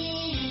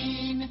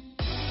Clean.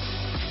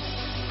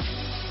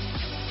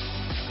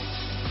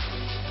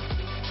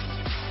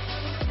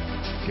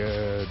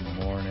 Good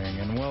morning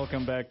and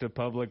welcome back to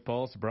Public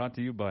Pulse, brought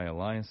to you by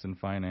Elias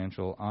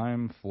Financial.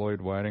 I'm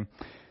Floyd Whiting.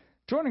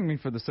 Joining me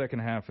for the second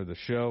half of the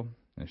show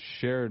is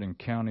Sheridan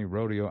County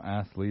Rodeo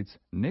athletes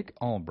Nick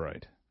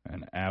Albright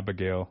and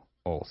Abigail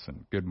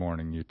Olson. Good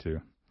morning, you two.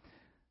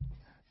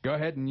 Go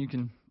ahead and you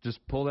can just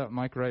pull that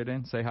mic right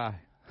in. Say hi.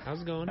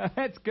 How's it going?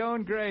 It's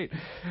going great.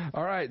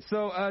 All right.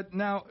 So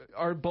now,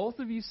 are both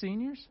of you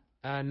seniors?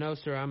 No,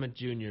 sir. I'm a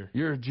junior.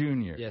 You're a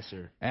junior? Yes,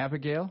 sir.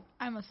 Abigail?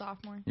 I'm a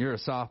sophomore. You're a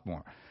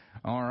sophomore.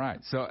 All right.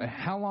 So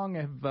how long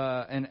have,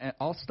 and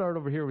I'll start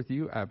over here with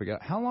you, Abigail.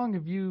 How long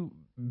have you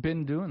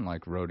been doing,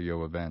 like,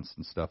 rodeo events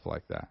and stuff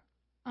like that?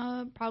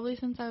 Probably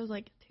since I was,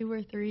 like, 2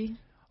 or 3.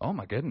 Oh,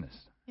 my goodness.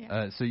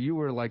 Yeah. So you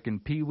were, like, in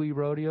Pee-wee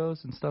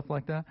rodeos and stuff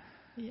like that?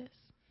 Yes.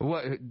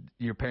 What,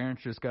 your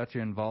parents just got you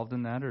involved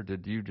in that, or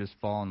did you just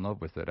fall in love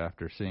with it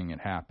after seeing it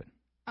happen?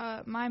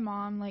 My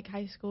mom, like,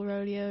 high school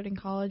rodeoed and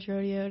college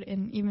rodeoed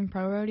and even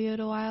pro rodeoed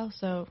a while,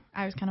 so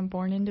I was kind of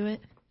born into it.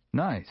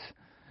 Nice.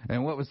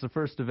 And what was the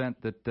first event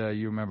that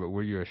you remember?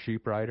 Were you a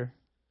sheep rider?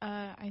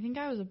 I think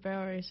I was a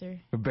barrel racer.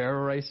 A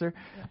barrel racer?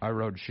 Yeah. I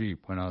rode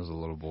sheep when I was a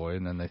little boy,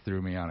 and then they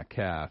threw me on a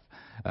calf.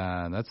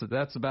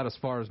 That's about as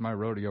far as my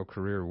rodeo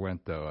career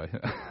went, though.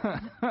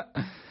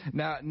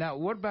 Now,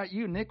 what about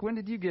you, Nick? When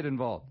did you get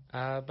involved?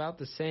 About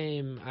the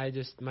same.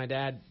 My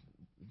dad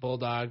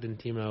bulldogged and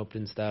team roped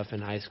and stuff in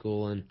high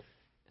school and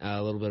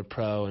a little bit of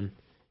pro, and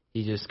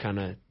he just kind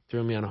of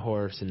threw me on a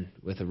horse and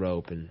with a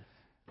rope and.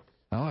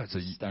 Oh, so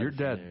your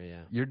dad,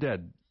 your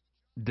dad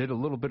did a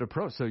little bit of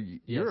pro, so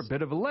you're a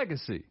bit of a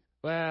legacy.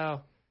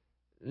 Well,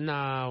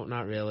 no,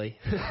 not really.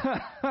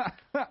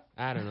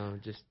 I don't know.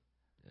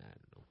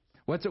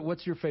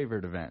 What's your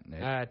favorite event,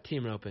 Nick?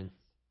 Team roping.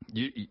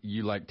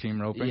 You like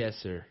team roping? Yes,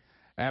 sir.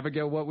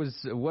 Abigail,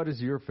 what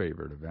is your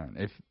favorite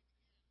event?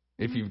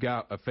 If you've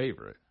got a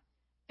favorite.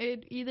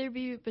 It'd either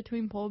be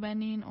between pole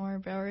bending or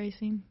barrel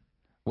racing.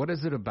 What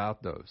is it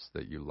about those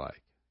that you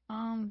like?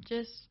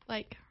 Just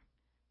like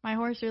my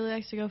horse really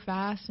likes to go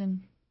fast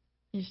and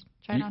just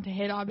try not to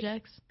hit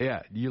objects.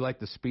 Yeah, you like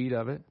the speed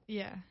of it?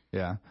 Yeah.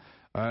 Yeah.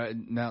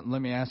 Now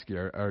let me ask you: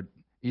 Are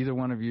either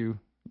one of you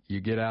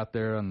get out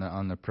there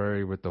on the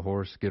prairie with the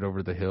horse, get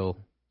over the hill,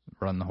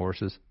 run the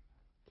horses?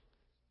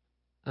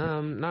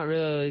 Not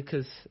really,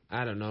 because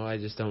I don't know. I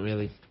just don't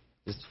really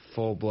just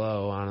full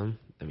blow on them.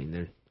 I mean,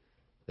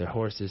 they're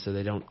horses, so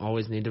they don't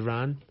always need to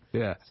run.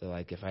 Yeah. So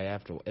like if I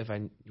have to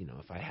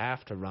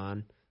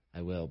run,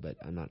 I will, but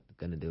I'm not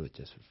gonna do it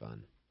just for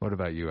fun. What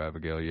about you,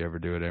 Abigail? You ever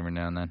do it every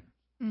now and then?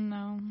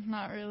 No,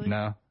 not really.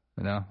 No.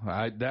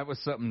 That was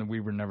something that we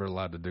were never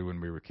allowed to do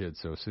when we were kids.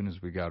 So as soon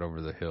as we got over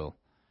the hill,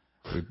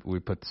 we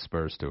put the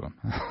spurs to them.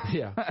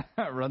 Yeah.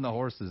 Run the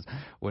horses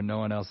when no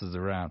one else is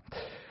around.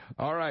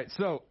 All right.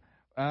 So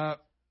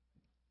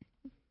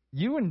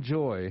you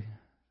enjoy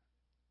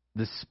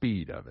the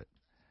speed of it.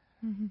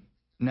 Mm-hmm.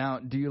 Now,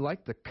 do you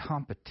like the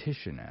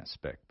competition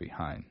aspect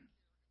behind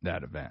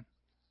that event?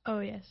 Oh,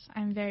 yes.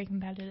 I'm very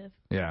competitive.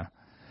 Yeah.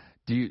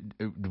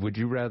 Would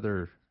you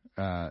rather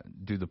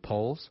do the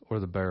poles or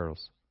the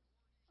barrels?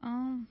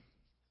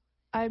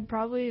 I'd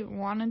probably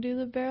want to do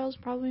the barrels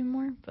probably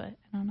more, but I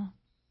don't know.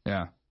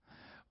 Yeah.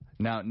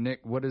 Now,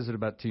 Nick, what is it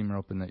about team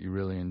roping that you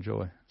really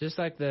enjoy? Just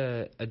like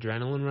the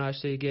adrenaline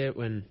rush that you get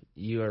when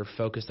you are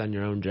focused on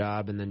your own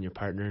job and then your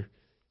partner,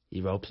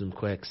 he ropes them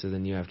quick, so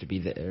then you have to be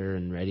there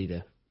and ready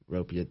to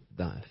rope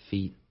the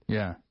feet.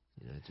 Yeah.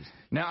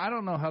 Now, I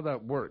don't know how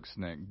that works,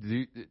 Nick.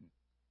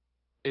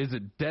 Is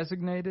it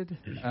designated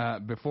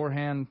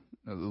beforehand,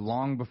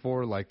 long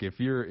before? Like,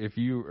 if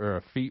you are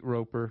a feet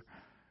roper,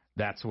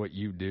 that's what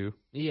you do?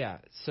 Yeah.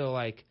 So,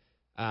 like,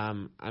 I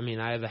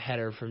have a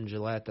header from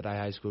Gillette that I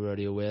high school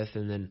rodeo with,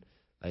 and then,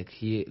 like,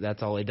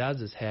 that's all he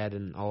does is head,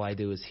 and all I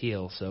do is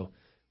heel. So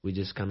we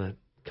just kind of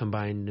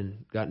combined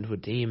and got into a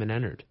team and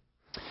entered.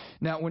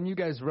 Now, when you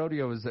guys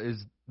rodeo,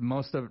 is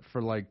most of it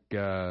for, like,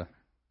 the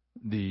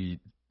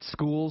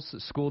school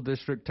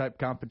district type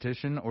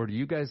competition, or do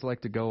you guys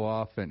like to go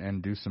off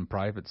and do some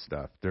private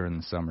stuff during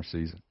the summer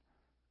season?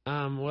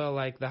 Well,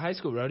 like the high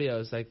school rodeo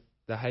is like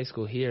the high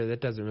school here. That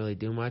doesn't really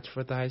do much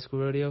for the high school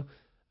rodeo.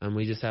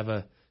 We just have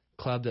a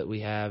club that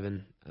we have,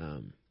 and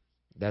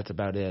that's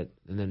about it.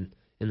 And then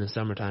in the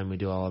summertime, we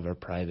do all of our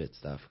private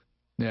stuff.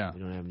 Yeah. We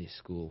don't have any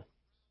school,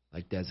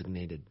 like,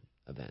 designated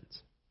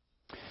events.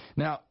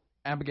 Now,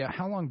 Abigail,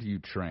 how long do you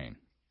train?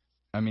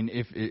 I mean,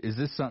 is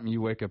this something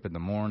you wake up in the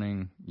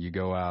morning, you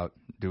go out,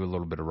 do a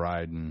little bit of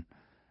riding,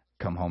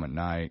 come home at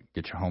night,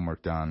 get your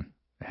homework done,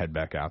 head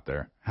back out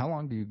there. How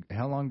long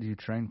do you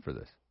train for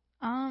this?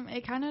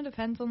 It kind of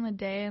depends on the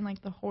day and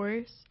like the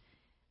horse.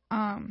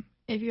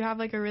 If you have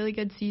like a really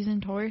good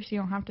seasoned horse, you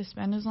don't have to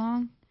spend as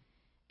long.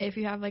 If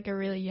you have like a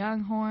really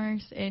young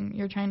horse and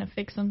you're trying to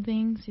fix some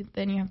things,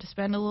 then you have to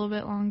spend a little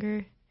bit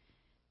longer.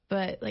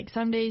 But like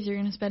some days you're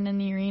going to spend in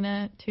the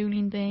arena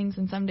tuning things,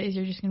 and some days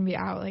you're just going to be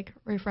out like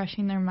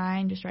refreshing their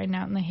mind, just riding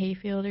out in the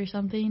hayfield or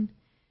something.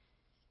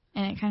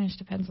 And it kind of just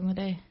depends on the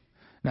day.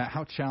 Now,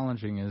 how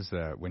challenging is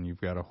that when you've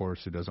got a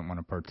horse who doesn't want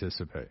to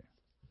participate?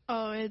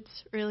 Oh,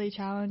 it's really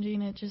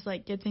challenging. It just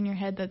like gets in your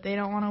head that they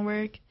don't want to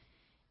work.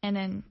 And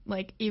then,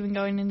 like, even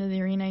going into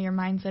the arena, your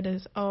mindset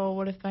is, oh,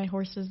 what if my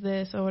horse is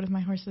this? Oh, what if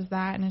my horse is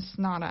that? And it's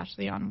not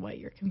actually on what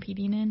you're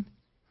competing in.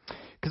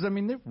 Because, I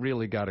mean, they've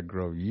really got to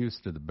grow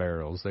used to the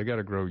barrels. They got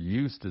to grow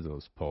used to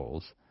those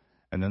poles.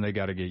 And then they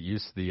got to get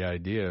used to the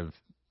idea of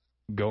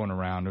going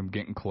around them,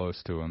 getting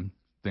close to them,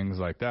 things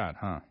like that,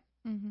 huh?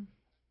 Mm-hmm.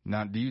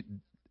 Now,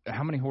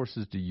 how many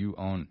horses do you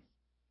own?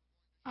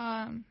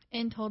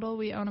 In total,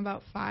 we own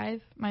about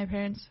 5.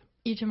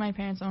 Each of my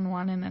parents own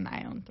 1, and then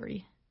I own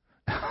 3.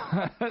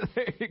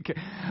 There you go.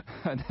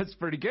 That's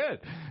pretty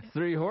good.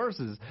 3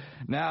 horses.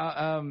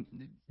 Now,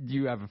 do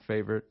you have a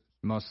favorite?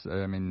 A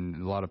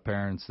lot of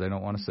parents, they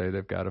don't want to say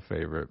they've got a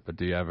favorite, but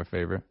do you have a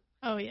favorite?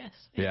 Oh, yes.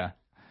 Yeah.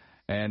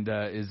 And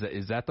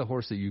is that the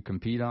horse that you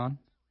compete on?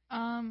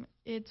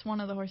 It's one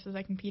of the horses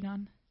I compete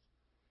on.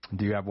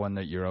 Do you have one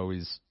that you're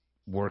always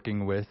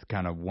working with,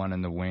 kind of one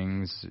in the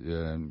wings,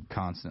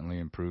 constantly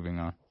improving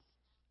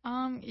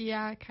on?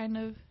 Yeah, kind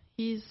of.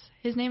 His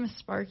name is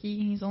Sparky.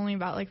 He's only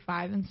about like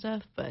 5 and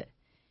stuff, but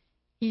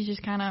he's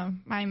just kind of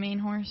my main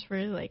horse for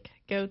like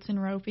goats and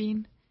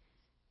roping.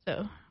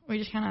 So we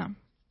just kind of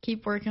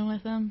keep working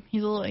with him.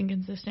 He's a little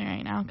inconsistent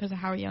right now because of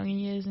how young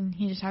he is, and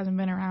he just hasn't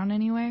been around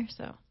anywhere.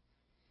 So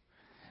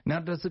now,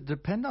 does it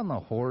depend on the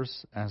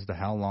horse as to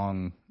how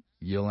long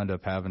you'll end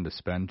up having to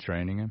spend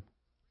training him?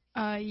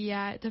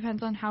 Yeah, it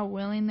depends on how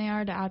willing they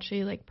are to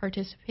actually like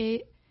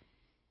participate,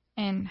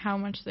 and how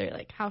much they're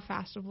like how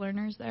fast of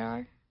learners they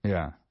are.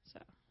 Yeah. So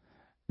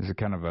is it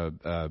kind of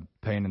a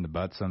pain in the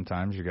butt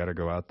sometimes? You got to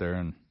go out there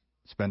and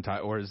spend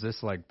time, or is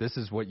this like this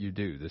is what you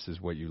do? This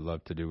is what you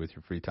love to do with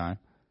your free time?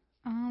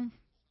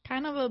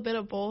 Kind of a bit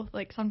of both.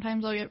 Like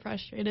sometimes I'll get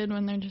frustrated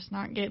when they're just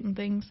not getting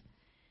things,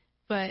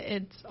 but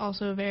it's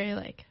also very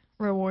like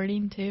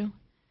rewarding too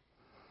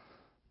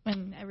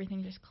when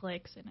everything just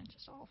clicks and it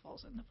just all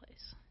falls into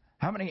place.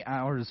 How many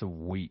hours a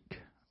week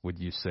would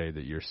you say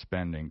that you're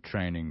spending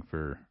training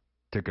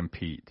to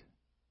compete?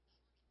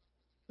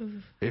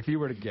 Oof. If you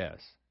were to guess.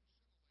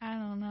 I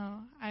don't know.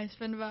 I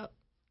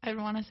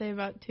want to say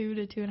about 2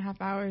 to 2.5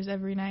 hours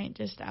every night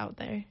just out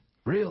there.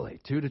 Really?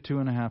 2 to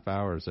 2.5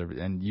 hours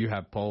and you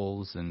have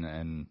poles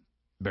and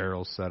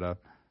barrels set up?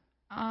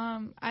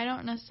 I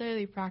don't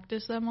necessarily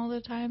practice them all the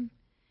time,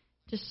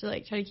 just to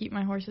like try to keep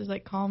my horses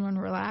like calm and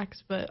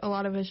relaxed. But a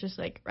lot of it's just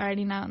like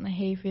riding out in the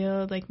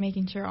hayfield, like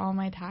making sure all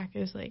my tack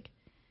is like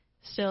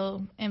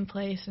still in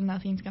place and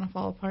nothing's gonna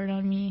fall apart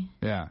on me.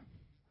 Yeah.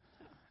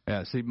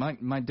 Yeah. See,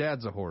 my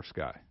dad's a horse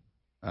guy.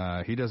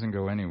 He doesn't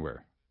go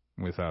anywhere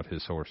without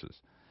his horses.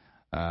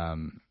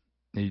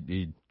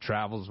 He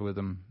travels with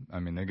them.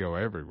 I mean, they go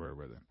everywhere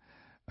with him.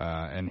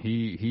 And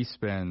he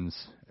spends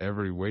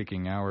every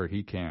waking hour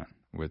he can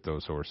with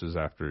those horses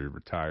after he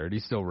retired. He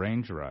still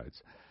range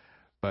rides.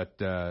 But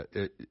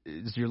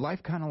is your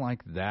life kind of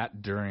like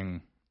that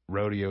during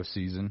rodeo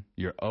season?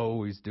 You're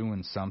always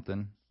doing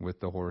something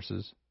with the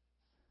horses?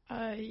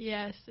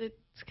 Yes.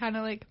 It's kind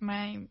of like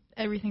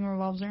everything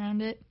revolves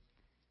around it.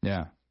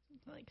 Yeah.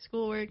 Like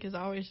schoolwork is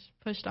always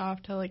pushed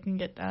off till it can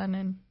get done,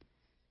 and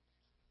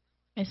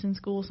missing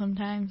school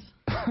sometimes.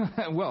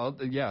 Well,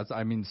 yeah,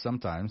 I mean,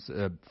 sometimes.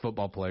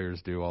 Football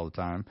players do all the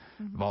time.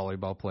 Mm-hmm.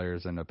 Volleyball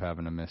players end up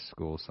having to miss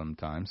school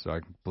sometimes, so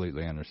I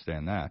completely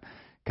understand that.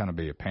 Kind of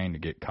be a pain to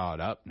get caught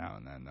up now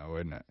and then, though,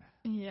 isn't it?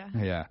 Yeah.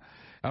 Yeah.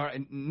 All right,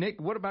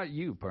 Nick, what about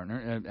you,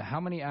 partner? How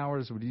many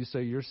hours would you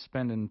say you're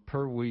spending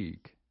per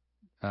week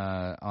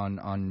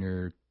on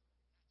your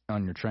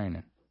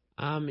training?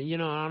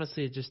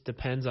 Honestly, it just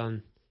depends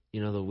on,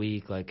 the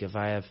week. Like, if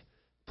I have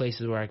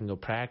places where I can go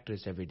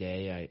practice every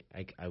day,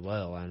 I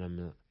will, and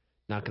I'm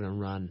not going to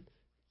run,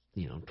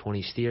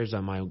 20 steers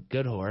on my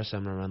good horse.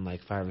 I'm going to run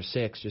like 5 or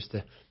 6 just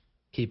to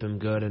keep him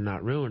good and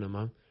not ruin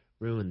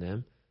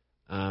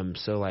them.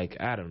 So, like,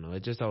 I don't know.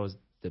 It just always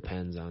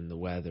depends on the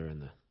weather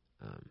and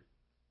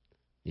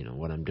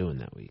what I'm doing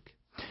that week.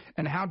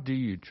 And how do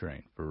you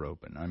train for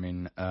roping? I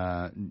mean,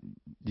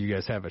 do you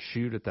guys have a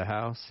chute at the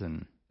house?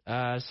 And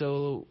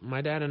so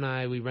my dad and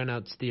I, we rent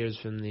out steers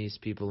from these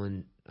people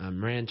in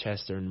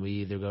Manchester, and we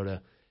either go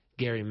to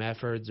Gary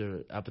Mefford's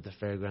or up at the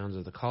fairgrounds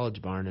or the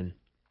college barn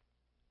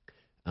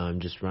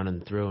and just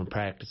running through and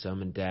practice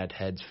them, and Dad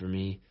heads for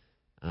me.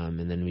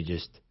 And then we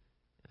just,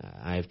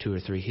 I have 2 or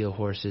 3 heel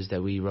horses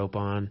that we rope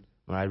on,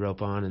 or I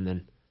rope on, and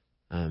then,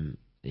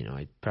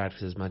 I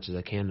practice as much as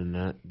I can.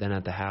 And then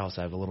at the house,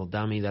 I have a little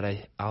dummy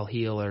that I'll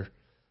heel, or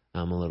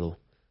a little,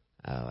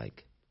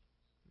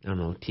 I don't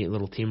know,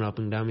 little team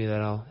roping dummy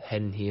that I'll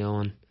head and heel,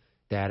 and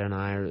Dad and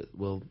I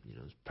will,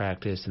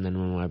 practice. And then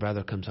when my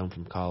brother comes home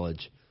from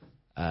college,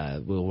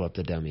 we'll rope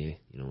the dummy,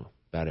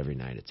 about every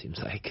night, it seems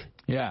like.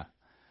 Yeah.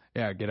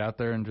 Yeah, get out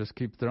there and just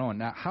keep throwing.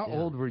 Now, how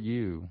old were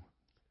you?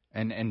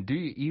 And do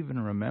you even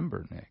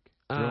remember, Nick,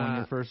 throwing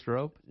your first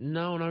rope?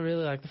 No, not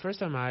really. Like, the first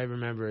time I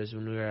remember is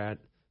when we were at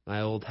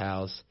my old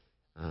house,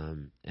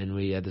 and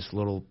we had this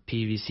little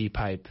PVC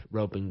pipe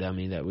roping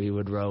dummy that we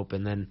would rope,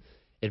 and then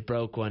it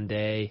broke one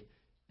day,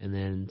 and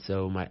then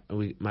so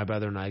my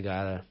brother and I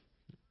got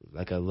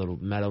a little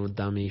metal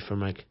dummy for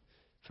my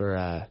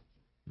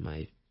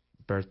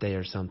birthday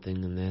or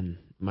something, and then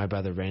my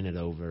brother ran it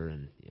over,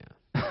 and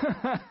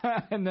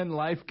and then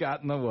life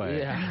got in the way.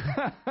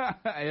 Yeah.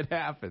 It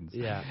happens.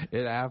 Yeah.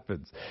 It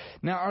happens.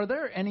 Now, are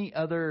there any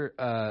other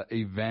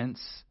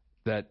events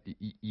that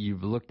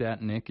you've looked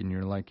at, Nick, and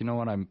you're like, you know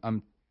what,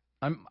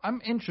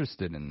 I'm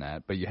interested in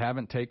that, but you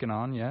haven't taken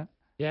on yet?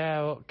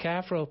 Yeah, well,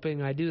 calf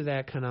roping, I do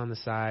that kind of on the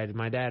side.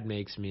 My dad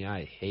makes me.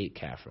 I hate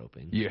calf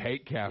roping. You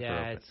hate calf roping?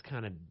 Yeah, it's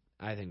kind of,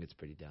 I think it's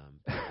pretty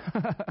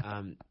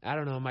dumb. I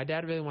don't know. My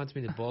dad really wants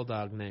me to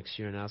bulldog next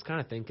year, and I was kind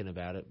of thinking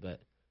about it,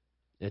 but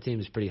it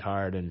seems pretty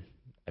hard, and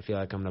I feel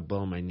like I'm going to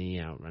blow my knee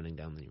out running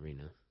down the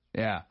arena.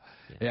 Yeah,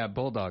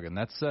 bulldogging.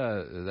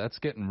 That's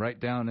getting right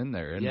down in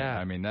there, isn't it?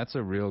 I mean, that's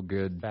a real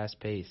good fast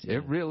pace. Yeah.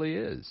 It really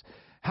is.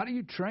 How do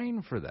you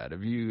train for that?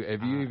 Have you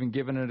even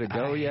given it a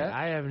go yet?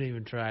 I haven't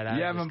even tried.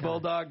 You haven't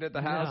bulldogged at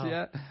the house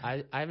yet?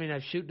 I mean,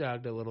 I've shoot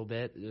dogged a little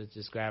bit. It was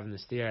just grabbing the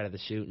steer out of the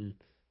chute and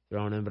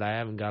throwing him, but I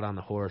haven't got on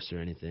the horse or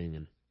anything.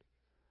 And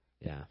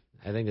yeah,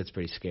 I think it's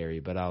pretty scary,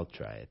 but I'll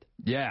try it.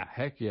 Yeah,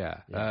 heck yeah.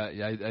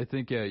 I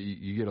think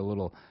you get a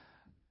little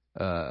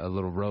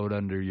road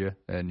under you,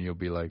 and you'll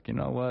be like, you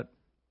know what?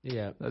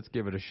 Yeah. Let's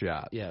give it a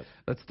shot. Yeah.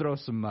 Let's throw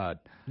some mud.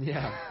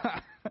 Yeah.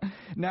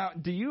 Now,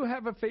 do you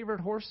have a favorite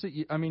horse that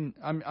you? I mean,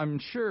 I'm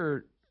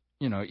sure,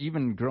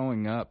 even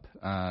growing up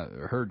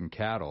herding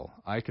cattle,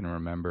 I can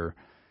remember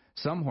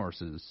some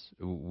horses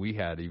we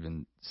had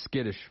even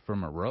skittish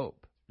from a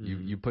rope.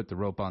 Mm-hmm. You put the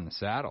rope on the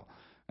saddle,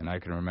 and I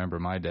can remember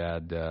my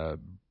dad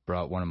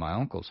brought one of my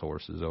uncle's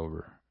horses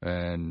over,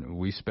 and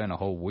we spent a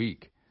whole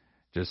week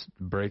just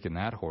breaking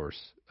that horse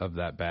of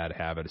that bad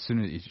habit. As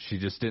soon as she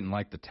just didn't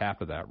like the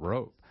tap of that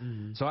rope.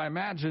 Mm-hmm. So I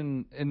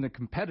imagine in the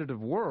competitive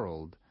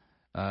world,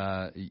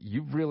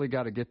 you've really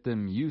got to get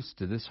them used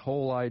to this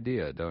whole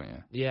idea, don't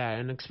you? Yeah,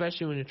 and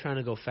especially when you're trying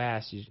to go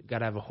fast, you got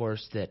to have a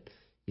horse that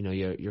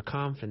you're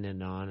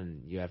confident on,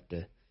 and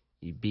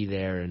you be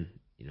there, and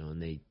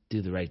and they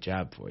do the right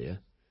job for you.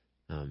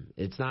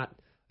 It's not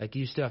like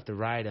you still have to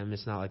ride them.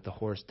 It's not like the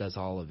horse does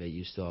all of it.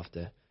 You still have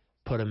to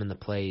put them in the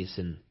place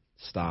and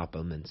stop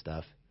them and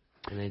stuff,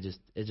 and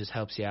it just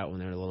helps you out when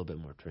they're a little bit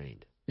more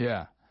trained.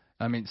 Yeah.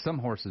 I mean, some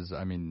horses,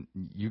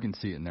 you can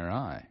see it in their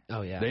eye.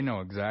 Oh, yeah. They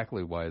know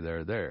exactly why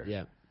they're there.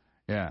 Yeah.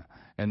 Yeah,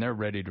 and they're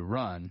ready to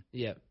run.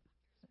 Yeah.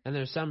 And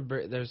there's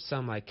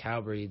some like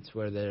cow breeds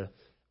where the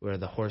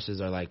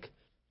horses are like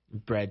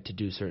bred to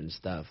do certain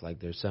stuff. Like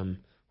there's some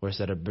horses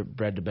that are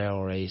bred to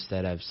barrel race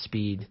that have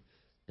speed,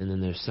 and then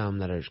there's some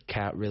that are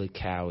really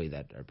cowy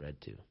that are bred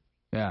to.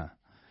 Yeah.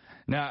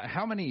 Now,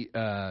 how many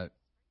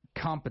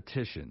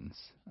competitions,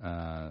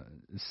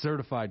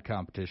 certified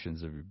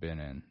competitions have you been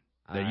in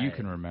that you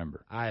can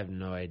remember? I have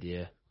no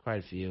idea. Quite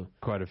a few.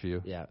 Quite a few.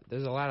 Yeah.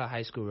 There's a lot of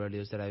high school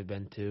rodeos that I've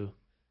been to.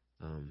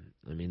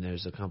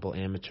 There's a couple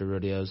amateur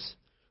rodeos.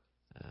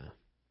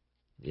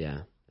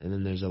 Yeah. And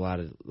then there's a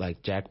lot of,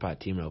 like, jackpot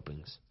team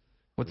ropings.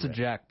 What's a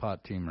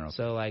jackpot team rope?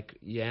 So, like,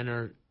 you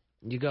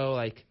go,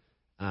 like,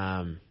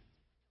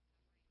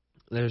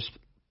 there's,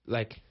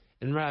 like,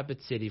 in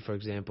Rapid City, for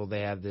example,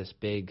 they have this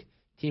big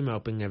team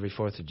roping every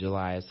 4th of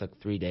July. It's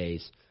like 3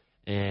 days.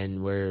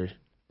 And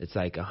it's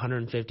like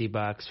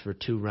 $150 for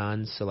 2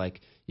 runs. So,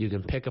 like, you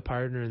can pick a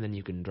partner and then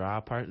you can draw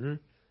a partner.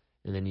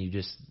 And then you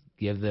just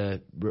give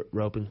the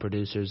roping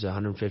producers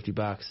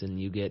 $150 and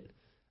you get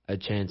a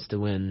chance to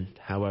win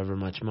however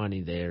much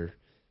money there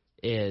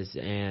is.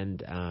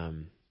 And,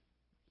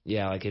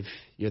 like if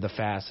you're the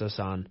fastest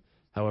on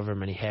however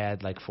many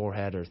head, like 4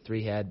 head or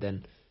 3 head,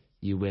 then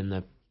you win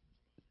the,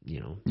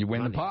 You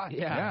win money. the pot.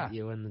 Yeah.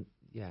 You win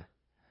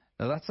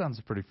Now, that sounds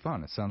pretty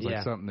fun. It sounds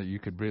like something that you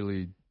could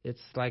really... It's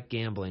like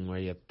gambling where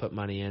you put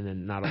money in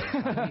and not all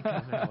the time you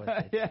come out with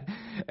it. Yeah.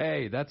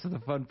 Hey, that's the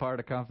fun part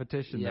of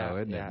competition, though,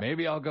 isn't it?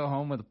 Maybe I'll go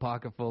home with a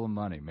pocket full of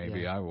money.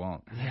 Maybe I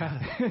won't.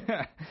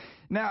 Yeah.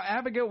 Now,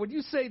 Abigail, would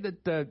you say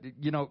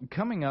that,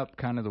 coming up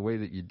kind of the way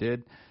that you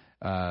did,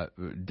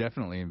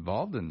 definitely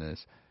involved in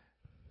this,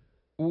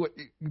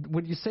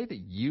 would you say that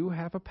you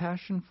have a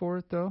passion for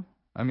it, though?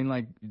 I mean,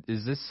 like,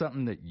 is this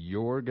something that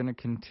you're going to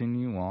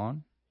continue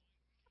on?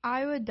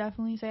 I would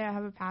definitely say I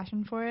have a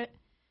passion for it.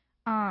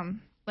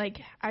 Like,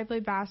 I play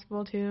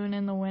basketball, too, and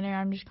in the winter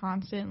I'm just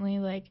constantly,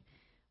 like,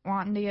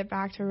 wanting to get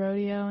back to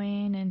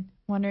rodeoing and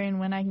wondering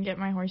when I can get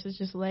my horses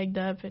just legged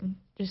up and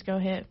just go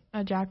hit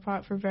a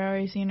jackpot for barrel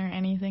racing or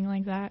anything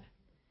like that.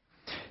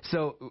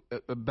 So,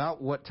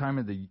 about what time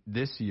of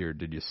this year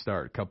did you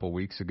start? A couple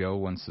weeks ago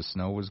once the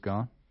snow was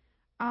gone?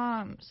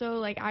 So,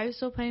 like, I was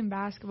still playing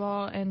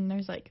basketball, and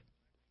there's, like,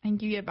 I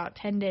think you get about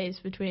 10 days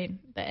between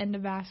the end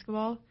of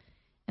basketball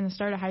and the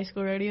start of high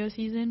school rodeo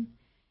season,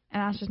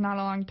 and that's just not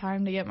a long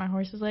time to get my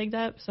horses legged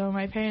up. So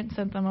my parents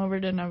sent them over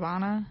to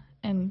Nirvana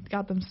and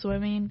got them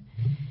swimming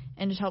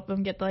and just helped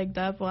them get legged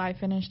up while I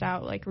finished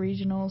out, like,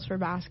 regionals for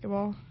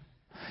basketball.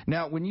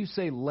 Now, when you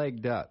say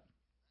legged up,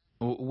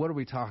 what are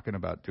we talking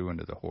about doing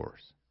to the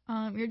horse?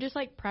 You're just,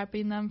 like,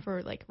 prepping them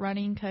for, like,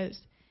 running, because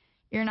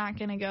you're not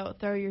going to go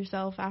throw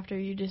yourself after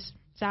you just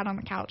sat on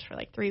the couch for,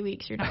 like, 3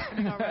 weeks. You're not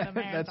going to go run a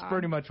marathon. That's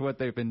pretty much what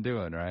they've been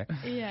doing, right?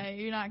 Yeah,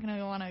 you're not going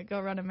to want to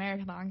go run a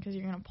marathon because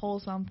you're going to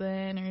pull something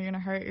or you're going to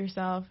hurt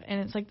yourself.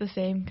 And it's, like, the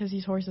same because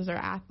these horses are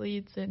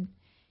athletes, and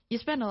you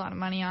spend a lot of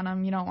money on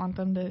them. You don't want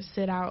them to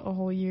sit out a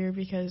whole year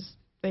because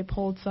they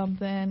pulled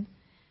something.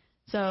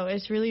 So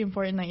it's really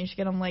important that you should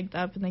get them legged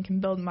up and they can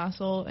build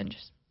muscle and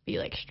just be,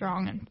 like,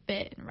 strong and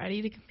fit and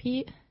ready to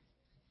compete.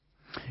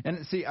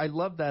 And see, I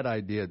love that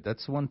idea.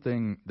 That's one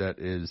thing that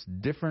is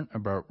different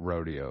about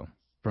rodeo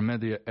from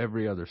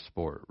every other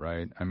sport,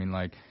 right? I mean,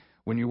 like,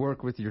 when you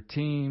work with your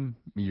team,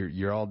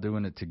 you're all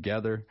doing it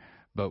together.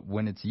 But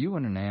when it's you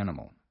and an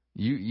animal,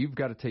 you've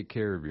got to take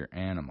care of your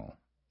animal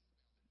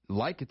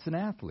like it's an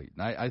athlete.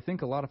 I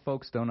think a lot of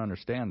folks don't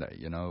understand that.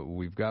 You know,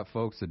 we've got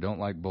folks that don't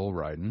like bull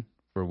riding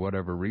for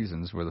whatever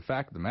reasons, where the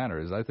fact of the matter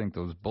is I think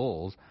those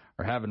bulls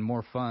are having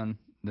more fun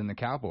than the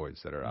cowboys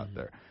that are out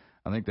there.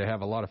 I think they have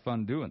a lot of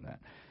fun doing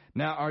that.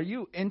 Now, are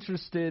you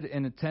interested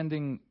in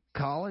attending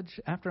college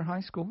after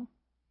high school?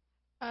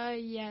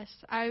 Yes.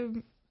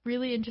 I'm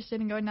really interested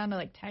in going down to,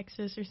 like,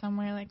 Texas or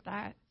somewhere like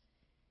that.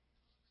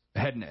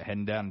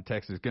 Heading down to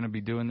Texas. Going to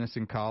be doing this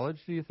in college,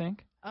 do you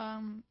think?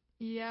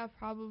 Yeah,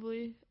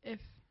 probably.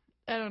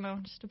 I don't know.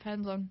 Just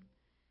depends on.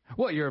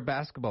 Well, you're a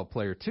basketball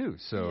player, too,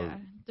 so. Yeah,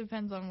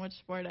 depends on which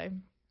sport I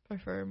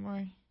prefer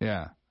more.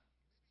 Yeah.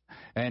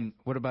 And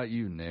what about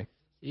you, Nick?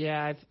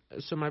 Yeah,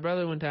 so my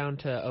brother went down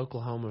to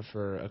Oklahoma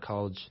for a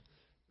college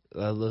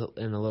in a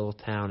little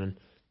town,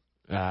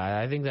 and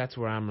I think that's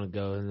where I'm going to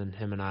go, and then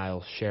him and I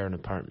will share an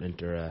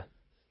apartment or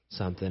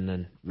something,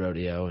 and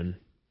rodeo, and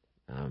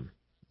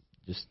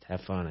just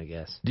have fun, I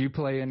guess. Do you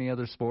play any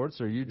other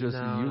sports, or you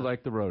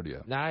like the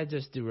rodeo? No, I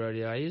just do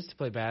rodeo. I used to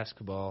play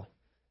basketball,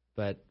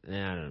 but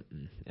I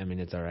mean,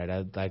 it's all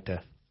right.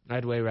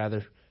 I'd way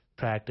rather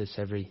practice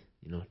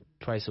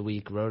twice a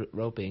week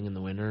roping in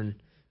the winter, and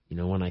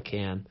when I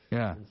can.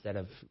 Yeah. Instead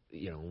of,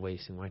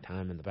 wasting my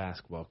time in the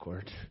basketball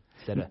court.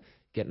 Instead of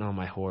getting on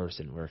my horse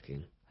and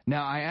working.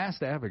 Now, I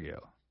asked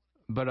Abigail,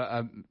 but,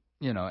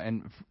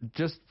 and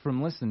just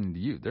from listening to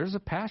you, there's a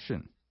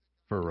passion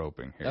for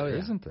roping here,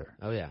 isn't there?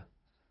 Oh, yeah.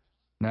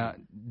 Now,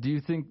 do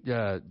you think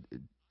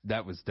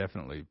that was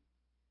definitely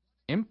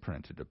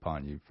imprinted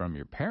upon you from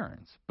your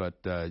parents, but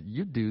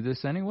you do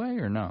this anyway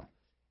or no?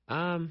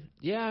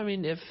 Yeah, I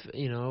mean, if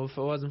it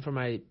wasn't for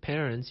my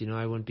parents,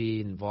 I wouldn't be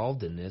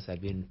involved in this.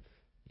 I'd be,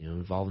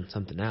 involved in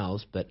something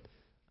else. But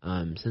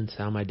since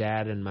how my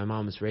dad and my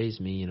mom has raised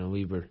me,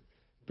 we were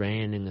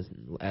branding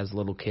as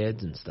little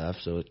kids and stuff.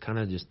 So it kind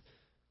of just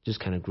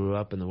kind of grew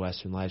up in the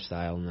Western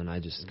lifestyle, and then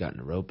I just got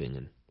into roping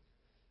and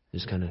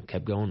just kind of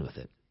kept going with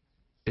it.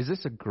 Is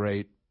this a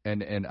great,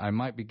 and I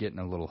might be getting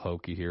a little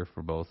hokey here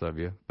for both of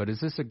you, but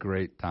is this a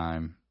great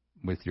time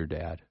with your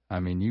dad? I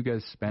mean, you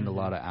guys spend a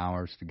lot of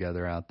hours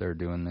together out there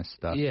doing this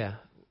stuff. Yeah.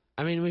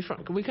 I mean, we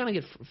kind of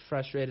get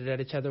frustrated at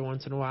each other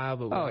once in a while,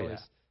 but we always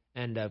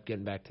end up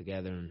getting back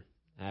together and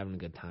having a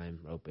good time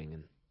roping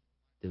and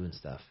doing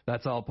stuff.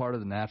 That's all part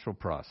of the natural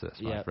process,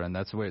 my friend.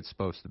 That's the way it's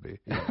supposed to be.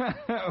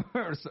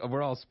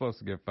 We're all supposed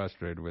to get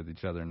frustrated with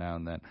each other now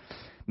and then.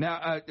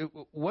 Now,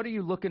 what are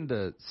you looking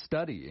to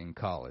study in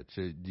college?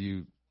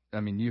 You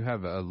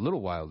have a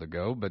little while to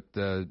go, but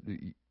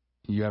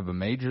you have a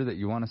major that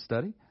you want to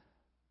study?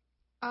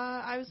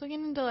 I was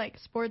looking into, like,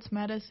 sports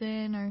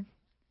medicine or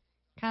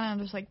kind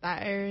of just, like,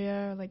 that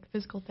area, like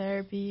physical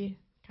therapy,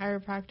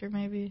 chiropractor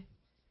maybe.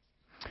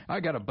 I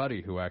got a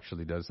buddy who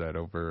actually does that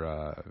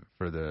over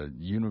for the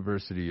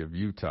University of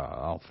Utah.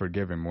 I'll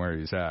forgive him where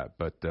he's at,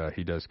 but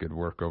he does good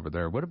work over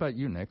there. What about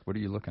you, Nick? What are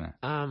you looking at?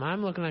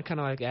 I'm looking at kind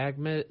of like ag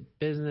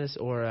business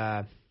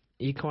or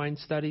equine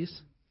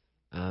studies.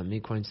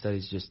 Equine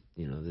studies, just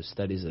the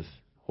studies of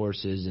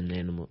horses and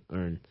animal,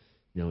 or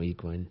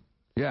equine.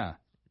 Yeah.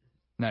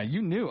 Now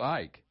you knew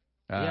Ike,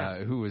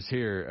 who was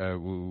here.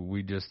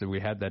 We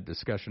had that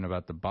discussion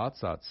about the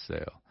Botsot's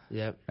sale.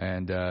 Yep.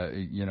 And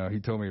he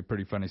told me a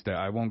pretty funny story.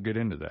 I won't get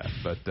into that,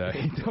 but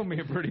he told me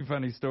a pretty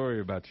funny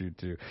story about you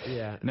two.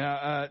 Yeah.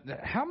 Now,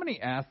 how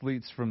many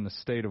athletes from the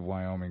state of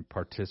Wyoming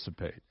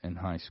participate in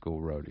high school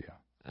rodeo?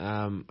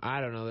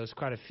 I don't know. There's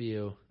quite a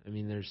few. I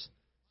mean, there's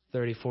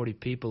 30, 40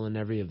 people in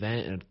every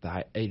event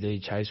at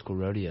each high school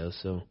rodeo.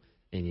 So,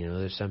 and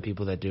there's some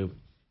people that do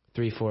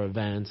 3-4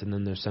 events, and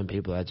then there's some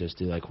people that just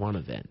do like one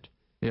event.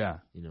 Yeah.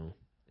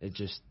 It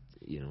just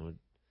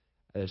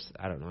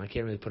I don't know. I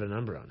can't really put a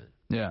number on it.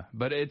 Yeah,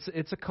 but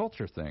it's a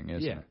culture thing,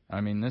 isn't it?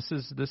 I mean, this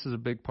is a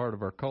big part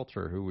of our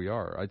culture, who we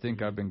are. I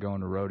think I've been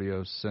going to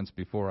rodeos since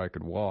before I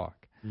could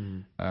walk.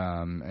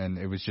 And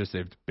it was just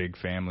a big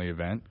family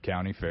event,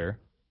 county fair.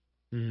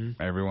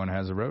 Mm-hmm. Everyone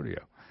has a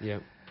rodeo.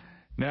 Yep.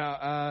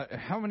 Now,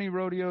 how many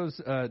rodeos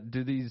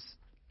do these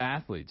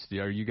athletes,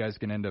 are you guys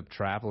going to end up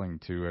traveling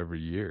to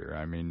every year?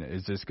 I mean,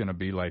 is this going to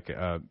be like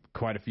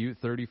quite a few,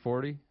 30,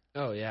 40?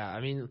 Oh, yeah.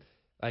 I mean,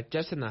 like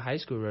just in the high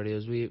school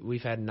rodeos,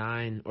 we've had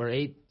 9 or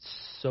 8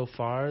 so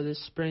far this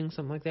spring,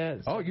 something like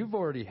that. Oh, you've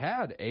already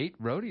had 8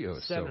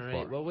 rodeos 7 so or 8.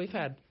 far. Well, we've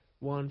had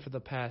one for the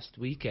past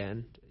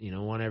weekend,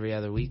 one every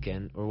other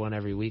weekend, or one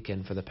every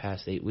weekend for the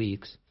past 8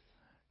 weeks.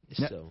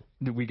 So,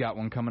 we got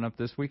one coming up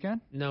this weekend?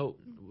 No,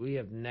 we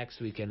have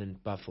next weekend in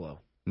Buffalo.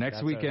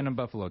 Next weekend in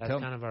Buffalo. That's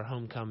kind of our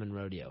homecoming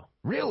rodeo.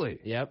 Really?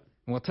 Yep.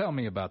 Well, tell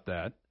me about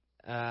that.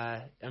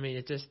 I mean,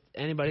 it's just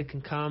anybody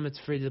can come. It's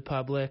free to the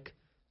public.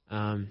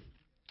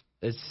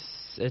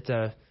 It's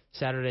a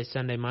Saturday,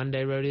 Sunday,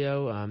 Monday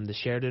rodeo. The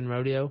Sheridan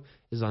Rodeo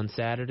is on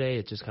Saturday.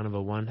 It's just kind of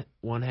a one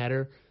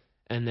header,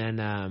 and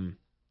then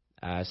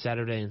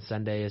Saturday and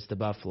Sunday is the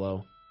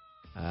Buffalo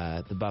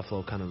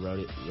kind of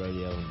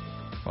rodeo.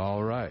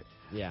 All right.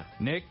 Yeah.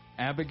 Nick,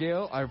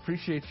 Abigail, I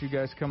appreciate you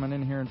guys coming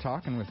in here and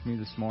talking with me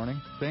this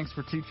morning. Thanks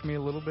for teaching me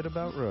a little bit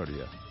about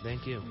rodeo.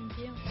 Thank you. Thank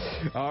you.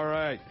 All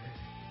right.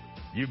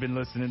 You've been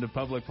listening to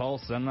Public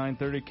Pulse on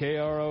 930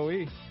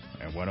 KROE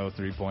and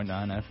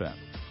 103.9 FM.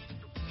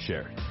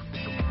 Share it.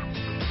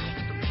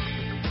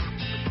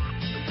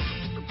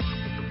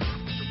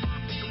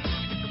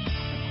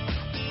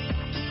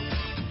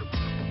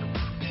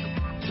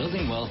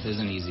 Building wealth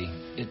isn't easy.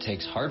 It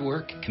takes hard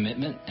work,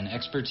 commitment, and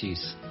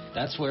expertise.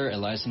 That's where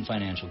Elyson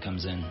Financial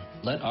comes in.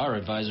 Let our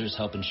advisors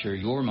help ensure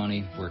your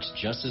money works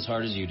just as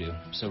hard as you do,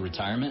 so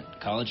retirement,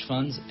 college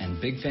funds,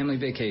 and big family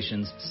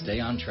vacations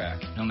stay on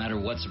track, no matter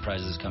what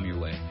surprises come your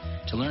way.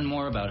 To learn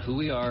more about who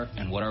we are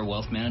and what our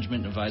wealth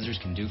management advisors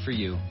can do for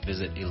you,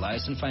 visit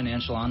Elyson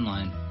Financial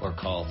online or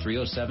call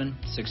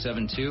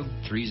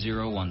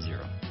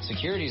 307-672-3010.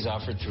 Securities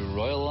offered through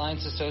Royal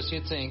Alliance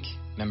Associates, Inc.,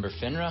 member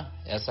FINRA,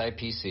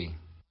 SIPC.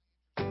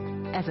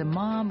 As a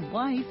mom,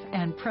 wife,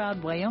 and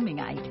proud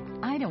Wyomingite,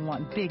 I don't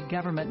want big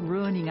government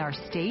ruining our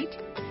state.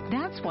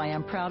 That's why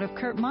I'm proud of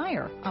Kurt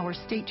Meyer, our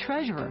state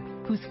treasurer,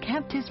 who's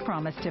kept his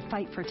promise to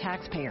fight for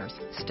taxpayers,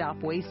 stop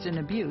waste and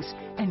abuse,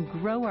 and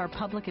grow our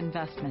public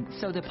investment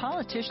so the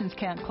politicians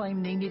can't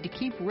claim they need to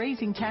keep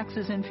raising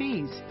taxes and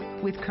fees.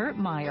 With Kurt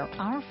Meyer,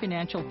 our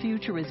financial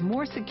future is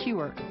more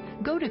secure.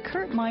 Go to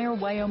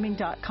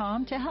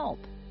KurtMeyerWyoming.com to help.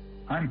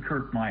 I'm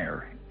Kurt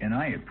Meyer, and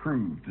I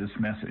approve this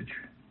message.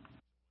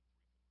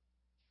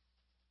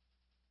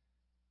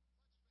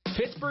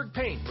 Pittsburgh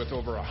Paint, with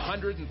over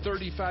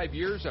 135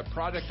 years of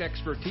product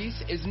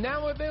expertise, is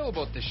now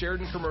available at the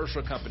Sheridan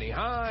Commercial Company.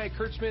 Hi,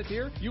 Kurt Smith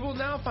here. You will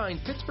now find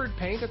Pittsburgh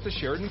Paint at the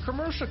Sheridan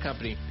Commercial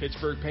Company.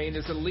 Pittsburgh Paint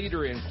is a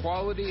leader in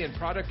quality and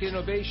product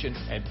innovation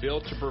and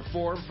built to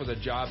perform for the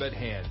job at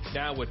hand.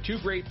 Now with 2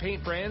 great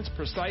paint brands,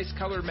 precise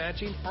color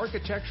matching,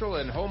 architectural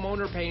and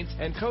homeowner paints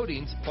and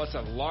coatings, plus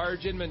a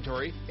large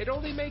inventory, it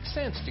only makes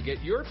sense to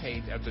get your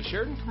paint at the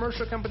Sheridan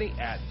Commercial Company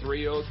at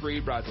 303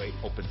 Broadway.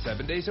 Open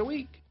 7 days a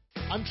week.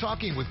 I'm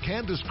talking with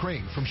Candace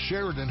Crane from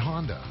Sheridan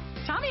Honda.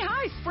 Tommy,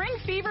 hi. Spring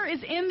fever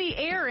is in the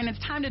air, and it's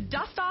time to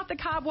dust off the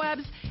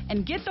cobwebs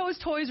and get those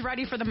toys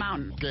ready for the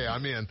mountain. Okay,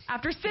 I'm in.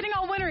 After sitting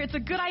all winter, it's a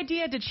good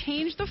idea to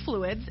change the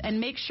fluids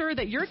and make sure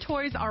that your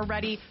toys are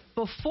ready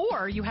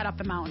before you head up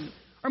the mountain.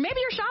 Or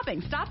maybe you're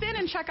shopping. Stop in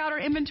and check out our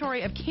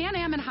inventory of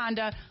Can-Am and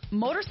Honda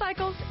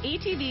motorcycles,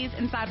 ATVs,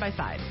 and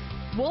side-by-sides.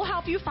 We'll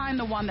help you find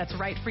the one that's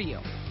right for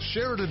you.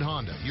 Sheridan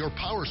Honda, your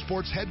power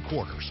sports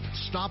headquarters.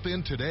 Stop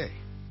in today.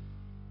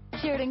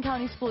 Sheridan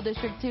County School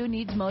District 2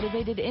 needs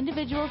motivated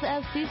individuals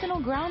as seasonal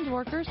grounds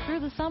workers through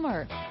the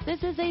summer.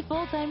 This is a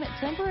full-time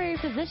temporary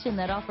position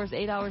that offers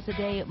 8 hours a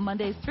day,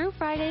 Mondays through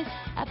Fridays,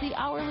 at the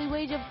hourly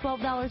wage of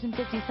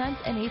 $12.50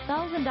 and a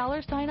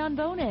 $1,000 sign-on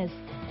bonus.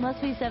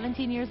 Must be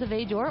 17 years of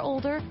age or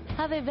older,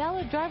 have a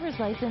valid driver's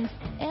license,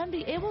 and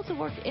be able to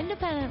work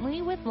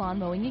independently with lawn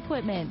mowing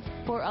equipment.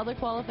 For other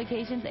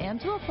qualifications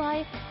and to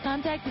apply,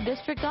 contact the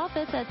district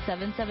office at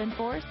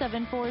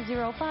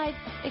 774-7405,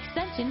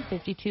 extension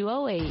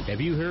 5208. Have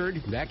you heard?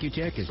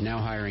 Vacutech is now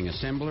hiring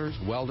assemblers,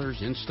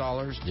 welders,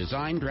 installers,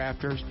 design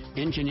drafters,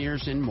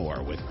 engineers, and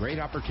more with great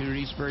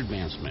opportunities for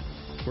advancement.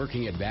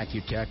 Working at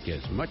Vacutech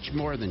is much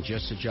more than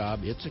just a job,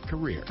 it's a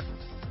career.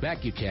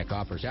 Vacutech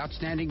offers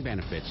outstanding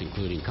benefits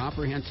including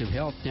comprehensive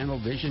health, dental,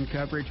 vision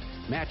coverage,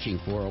 matching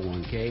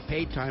 401k,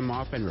 paid time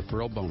off, and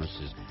referral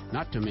bonuses,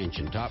 not to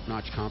mention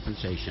top-notch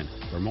compensation.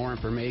 For more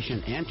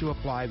information and to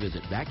apply,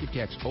 visit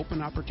Vacutech's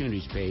Open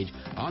Opportunities page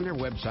on their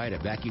website at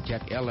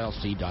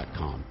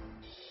vacutechllc.com.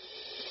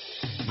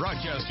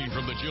 Broadcasting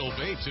from the Jill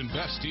Bates and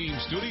Best Team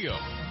Studio,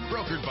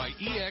 brokered by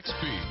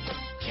EXP.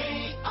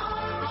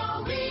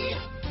 KROE,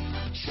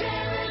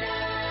 Sheridan.